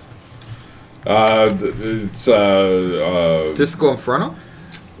it says. It's Disco Inferno?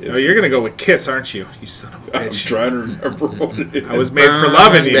 Oh, you're going to go with Kiss, aren't you? You son of a bitch. I'm trying to remember what it is. I was made for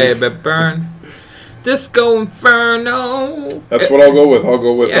loving you. Baby, burn. Disco Inferno. That's what I'll go with. I'll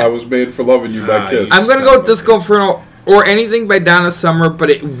go with I Was Made for Loving You by Kiss. I'm going to go with Disco Inferno or anything by Donna Summer, but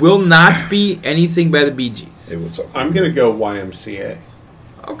it will not be anything by the Bee Gees. Hey, what's up? I'm going to go YMCA.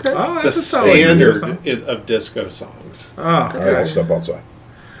 Okay. Oh, The that's a solid disco song. standard of disco songs. Oh, All right, I'll step outside.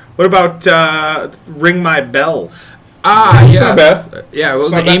 What about Ring My Bell? Yes. not bad. Yeah,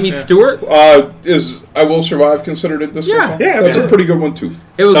 was not it bad, Amy yeah. Stewart? Is I Will Survive considered a disco song? Yeah, That's a pretty good one, too.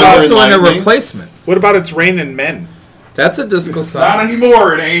 It was Thunder also and in the Lightning. Replacements. What about It's Raining Men? That's a disco song. Not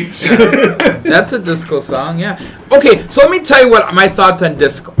anymore, it ain't. That's a disco song, yeah. Okay, so let me tell you what my thoughts on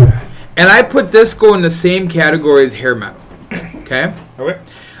disco. And I put disco in the same category as hair metal. Okay? Okay.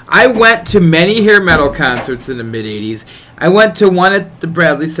 I went to many hair metal concerts in the mid-'80s. I went to one at the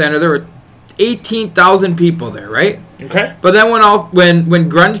Bradley Center. There were 18,000 people there, right? Okay. But then when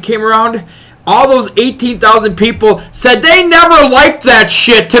grunge came around, all those 18,000 people said they never liked that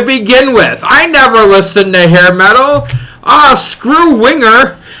shit to begin with. I never listened to hair metal. Screw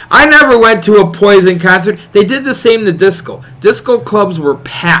Winger. I never went to a Poison concert. They did the same to disco. Disco clubs were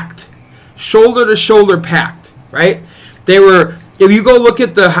packed. Shoulder to shoulder packed, right? They were, if you go look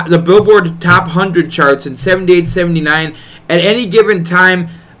at the Billboard Top 100 charts in 78, 79, at any given time,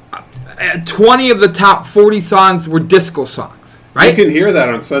 20 of the top 40 songs were disco songs, right? You can hear that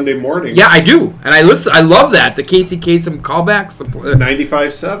on Sunday morning. Yeah, I do. And I listen. I love that. The Casey Kasem callbacks.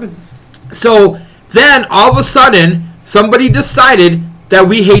 95.7. So then, all of a sudden, somebody decided that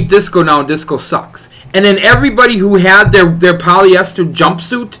we hate disco now and disco sucks. And then everybody who had their polyester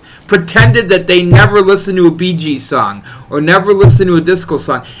jumpsuit pretended that they never listened to a Bee Gees song or never listened to a disco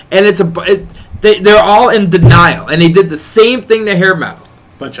song. And they're all in denial. And they did the same thing to hair metal.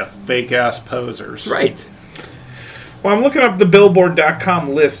 Bunch of fake-ass posers. Right. Well, I'm looking up the Billboard.com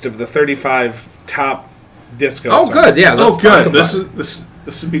list of the 35 top disco songs. Good. Yeah. Oh, Let's talk good. about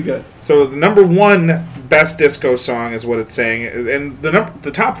This would be good. So the number one best disco song is what it's saying, and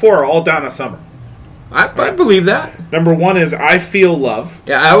the top four are all Donna Summer. I believe that. Number one is I Feel Love.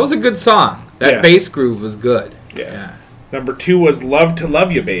 Yeah, that was a good song. That bass groove was good. Yeah. Number two was Love to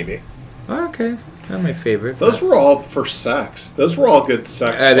Love You, Baby. Okay. Not my favorite. Those were all for sex. Those were all good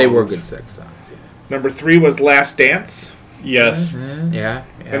sex songs. They were good sex songs, yeah. Number three was Last Dance. Yes. Yeah.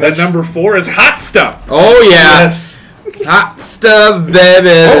 And then number four is Hot Stuff. Oh, yeah. Yes. Hot stuff,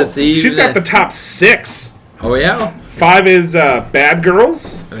 baby. She's got the top six. Oh, yeah. 5 is Bad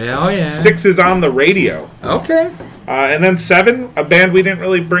Girls. Oh, yeah. 6 is On the Radio. Okay. And then 7, a band we didn't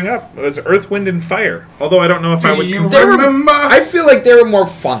really bring up, was Earth, Wind, and Fire. Although I don't know if I would consider... I feel like they were more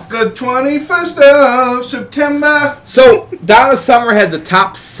funk. The 21st of September. So, Donna Summer had the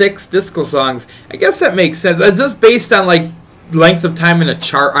top 6 disco songs. I guess that makes sense. Is this based on, like, length of time in a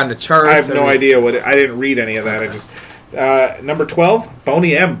chart on the chart? I have no idea I didn't read any of that. I just... number 12,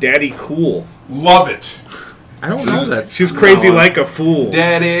 Boney M, Daddy Cool. Love it. I don't know that. She's crazy like a fool.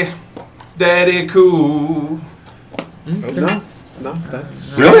 Daddy cool. Okay. No,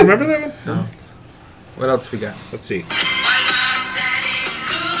 that's... Really? Remember that one? No. What else we got? Let's see.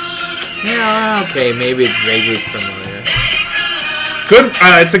 Yeah, okay, maybe it's vaguely familiar. Good.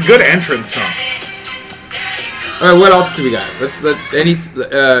 It's a good entrance song. All right, what else do we got?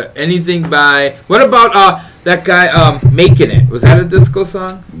 Anything by... What about that guy Making It? Was that a disco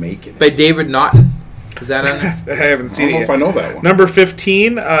song? Making It. By David Naughton? Is that on it? I haven't seen it yet. I don't know if I know that one. Number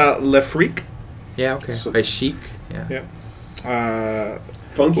 15, Le Freak. Yeah, okay. By Chic. Yeah.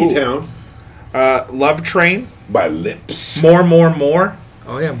 Funky Town. Love Train. By Lips. More.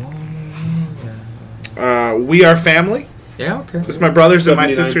 Oh, yeah. We Are Family. Yeah, okay. It's my brothers and my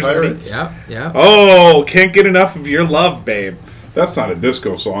 79 sisters Pirates. and me. Yeah. Oh, can't get enough of your love, babe. That's not a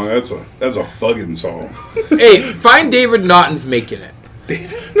disco song. That's a thuggin' song. Hey, find David Naughton's Making It.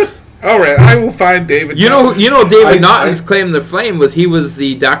 All right, I will find David. You know David Naughton's claim to fame was he was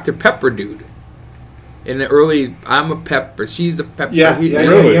the Dr. Pepper dude. In the early, I'm a pepper, she's a pepper. Yeah.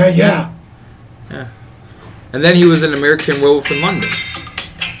 And then he was an American Werewolf in London.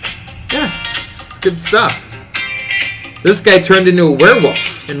 Yeah, it's good stuff. This guy turned into a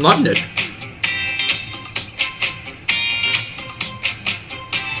werewolf in London.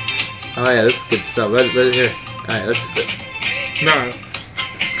 Oh yeah, this is good stuff. Let it hear. All right, that's good. No.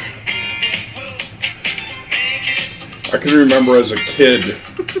 I can remember as a kid,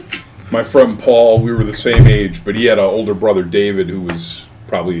 my friend Paul, we were the same age, but he had an older brother, David, who was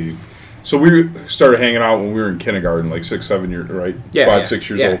probably... So we started hanging out when we were in kindergarten, like 6, 7 years, right? Yeah, 5, 6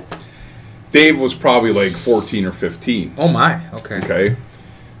 years old. Dave was probably like 14 or 15. Oh my, okay. Okay.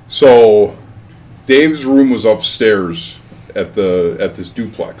 So Dave's room was upstairs at this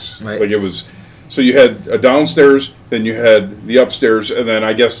duplex. Right. Like it was... So you had a downstairs, then you had the upstairs, and then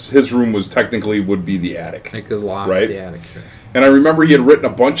I guess his room would be the attic. Like the loft, right? the attic, sure. And I remember he had written a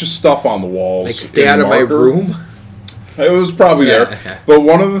bunch of stuff on the walls. Like, stay out of my room? It was probably there. But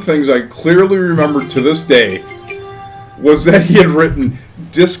one of the things I clearly remember to this day was that he had written,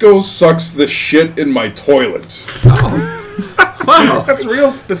 "Disco sucks the shit in my toilet." Wow. That's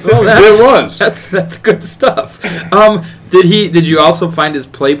real specific. Well, it was. That's good stuff. Did you also find his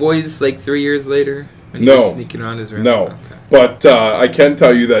Playboys like 3 years later? When you were sneaking around his room? No. Okay. But I can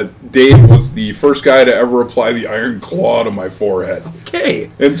tell you that Dave was the first guy to ever apply the iron claw to my forehead.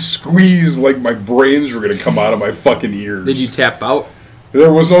 Okay. And squeeze like my brains were going to come out of my fucking ears. Did you tap out?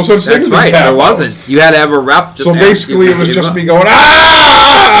 There was no such thing as a tap there out. wasn't. You had to have a ref. So basically it was just me going,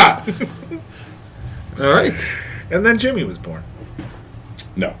 ah! All right. And then Jimmy was born.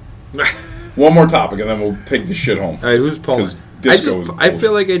 No. One more topic, and then we'll take this shit home. All right, who's pulling? I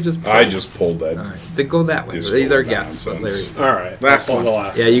feel like I just pulled that. All right, then go that way. These are guests. All right. Last one.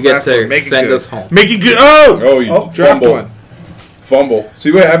 Yeah, you get to send us home. Make it good. Oh! You dropped one. Fumble.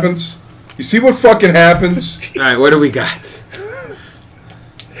 See what happens? You see what fucking happens? All right, what do we got?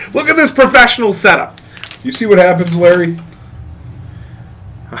 Look at this professional setup. You see what happens, Larry?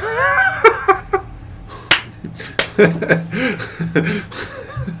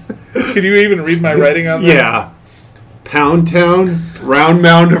 Can you even read my writing on that? Yeah. Pound Town, Round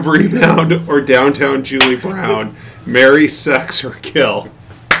Mound of Rebound, or Downtown Julie Brown. Marry, sex, or kill.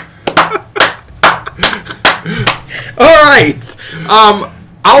 All right.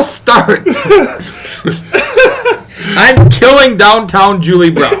 I'll start. I'm killing Downtown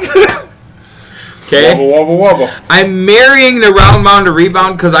Julie Brown. Okay. Wubba, wubba, wubba. I'm marrying the Round Mound of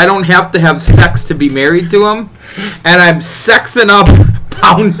Rebound because I don't have to have sex to be married to him, and I'm sexing up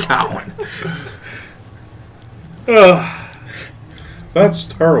Pound Town. That's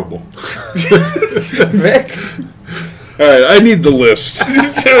terrible. Vic? All right, I need the list.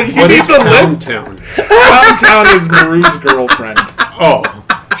 What is Pound Town? Pound Town is Maru's girlfriend. Oh.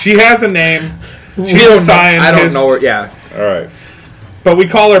 She has a name. She's a scientist. I don't know her. Yeah. All right. But we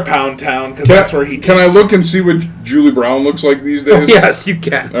call her Pound Town because that's where he takes Can I her. look and see what Julie Brown looks like these days? Oh, yes, you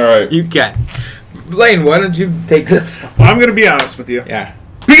can. All right. You can. Blaine, why don't you take this one? Well, I'm going to be honest with you. Yeah.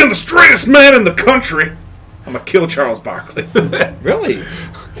 Being the straightest man in the country, I'm going to kill Charles Barkley. Really?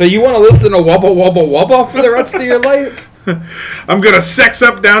 So you want to listen to Wubba Wubba Wubba for the rest of your life? I'm going to sex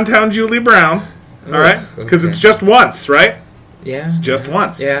up Downtown Julie Brown. All right? Because it's just once, right? Yeah. It's just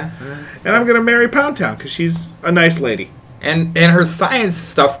once. Yeah. And I'm going to marry Pound Town because she's a nice lady. And her science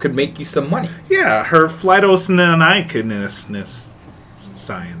stuff could make you some money. Yeah, her phytosynicus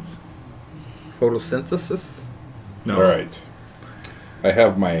science. Photosynthesis? No. All right. I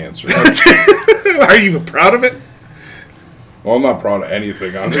have my answer. Are you proud of it? Well, I'm not proud of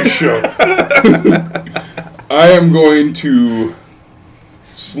anything on this show. I am going to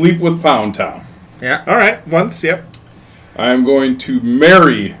sleep with Pound Town. Yeah. All right. Once, yep. I am going to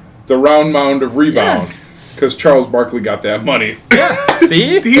marry the Round Mound of Rebound because Charles Barkley got that money. Yeah.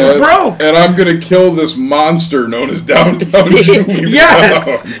 See? He's broke. And I'm going to kill this monster known as Downtown Julie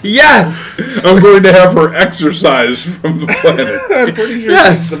Yes. Brown. Yes. I'm going to have her exorcised from the planet. I'm pretty sure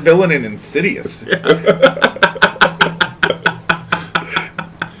Yes. she's the villain in Insidious.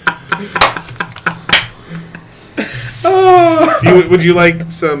 Would you like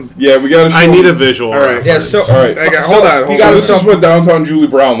some? Yeah, we got to show I need a them. visual. All right. Yeah, so, All right. Hold on. So this is what Downtown Julie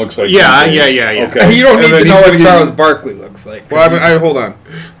Brown looks like. Yeah, these days. yeah. Okay. You don't And need then to know he's what gonna Charles give Barkley looks like. Well, hold on.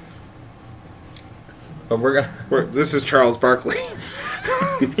 But we're gonna, This is Charles Barkley.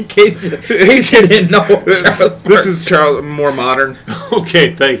 in case you didn't know. Charles This is Charles, more modern.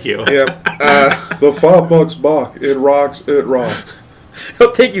 Okay, thank you. Yep. The $5 buck. It rocks. It rocks.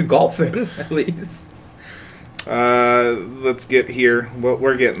 He'll take you golfing at least. Let's get here. Well,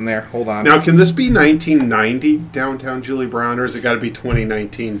 we're getting there. Hold on. Now, can this be 1990 Downtown Julie Brown, or has it got to be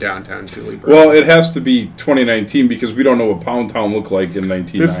 2019 Downtown Julie Brown? Well, it has to be 2019 because we don't know what Pound Town looked like in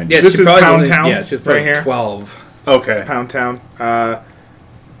 1990. Yeah, This she is probably Pound wasn't- Town Yeah, she's right probably here. 12. Okay. Pound Town.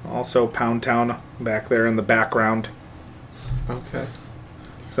 Also Pound Town back there in the background. Okay.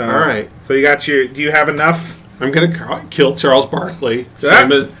 So, All right. So you got your. Do you have enough? I'm going to kill Charles Barkley. Yeah,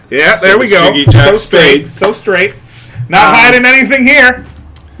 Same as- yeah, same there we as go. Jiggy Jack So straight. Spade. So straight. Not hiding anything here.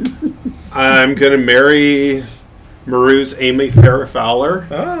 I'm going to marry Maru's Amy Farrah Fowler.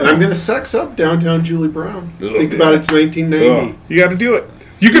 And I'm going to sex up Downtown Julie Brown. Think about it, it's 1990. You got to do it.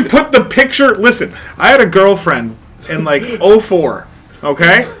 You could put the picture. Listen, I had a girlfriend in like 04.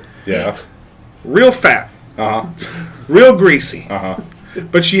 Okay, Yeah. real fat, real greasy.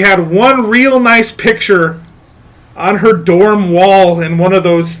 But she had one real nice picture on her dorm wall in one of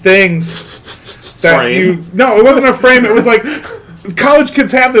those things No, it wasn't a frame. It was like college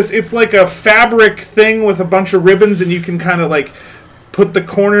kids have this. It's like a fabric thing with a bunch of ribbons, and you can kind of like put the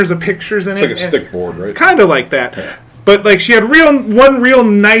corners of pictures in it. It's like a stick board, right? Kind of like that. Yeah. But like she had one real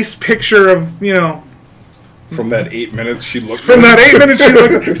nice picture of, you know. From that 8 minutes she looked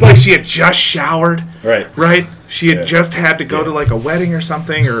like she had just showered. Right. She had just had to go to like a wedding or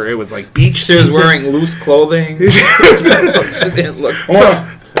something, or it was like beach season. She was wearing loose clothing. So she didn't look.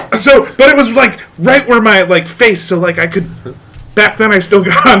 But it was like right where my like face, so like I could. Back then, I still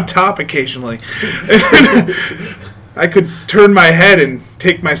got on top occasionally. I could turn my head and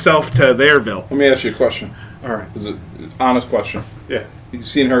take myself to theirville. Let me ask you a question. All right. Is it an honest question? Yeah. You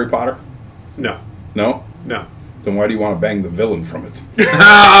seen Harry Potter? No. No? No. Then why do you want to bang the villain from it?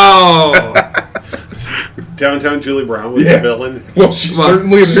 Oh! Downtown Julie Brown was the villain. Well, she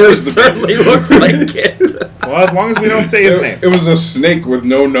certainly appears to be. Certainly looks like it. Well, as long as we don't say his name. It was a snake with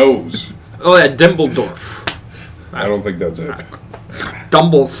no nose. Oh, yeah, Dimbledorf. I don't think that's it.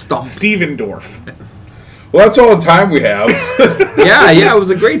 Dumblestump. Stevendorf. Well, that's all the time we have. yeah, it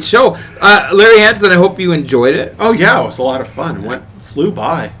was a great show. Larry Hanson, I hope you enjoyed it. Oh, yeah, it was a lot of fun. Flew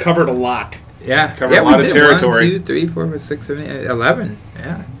by. Covered a lot. Yeah. Covered a lot of territory. 1, 2, 3, 4, 5, 6, 7, 8, 11.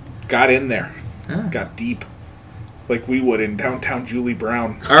 Yeah. Got in there. Yeah. Got deep. Like we would in downtown Julie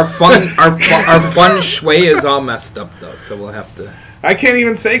Brown. Our fun shui is all messed up, though, so we'll have to... I can't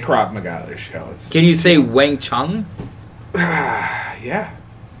even say Krav Maga this show. Can you say Wang Chung? Yeah.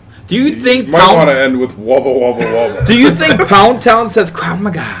 Do you think you might want to end with wubba wubba wubba? Do you think Pound Town says Krav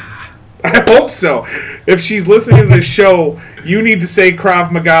Maga? I hope so. If she's listening to this show, you need to say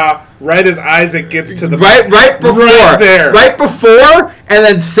Krav Maga right as Isaac gets to the right before, right there, right before, and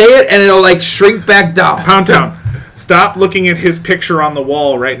then say it, and it'll like shrink back down. Pound Town, stop looking at his picture on the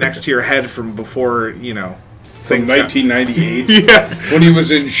wall right next to your head from before, you know. From 1998, when he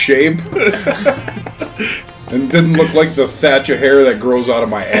was in shape. And didn't look like the thatch of hair that grows out of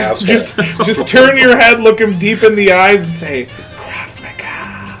my ass. Just turn your head, look him deep in the eyes, and say, Krav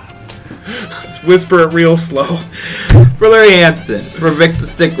Maga. Just whisper it real slow. For Larry Hanson, for Vic the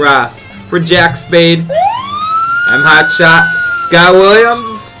Stick Ross, for Jack Spade, I'm Hot Shot, Scott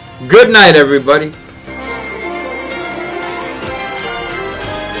Williams. Good night, everybody.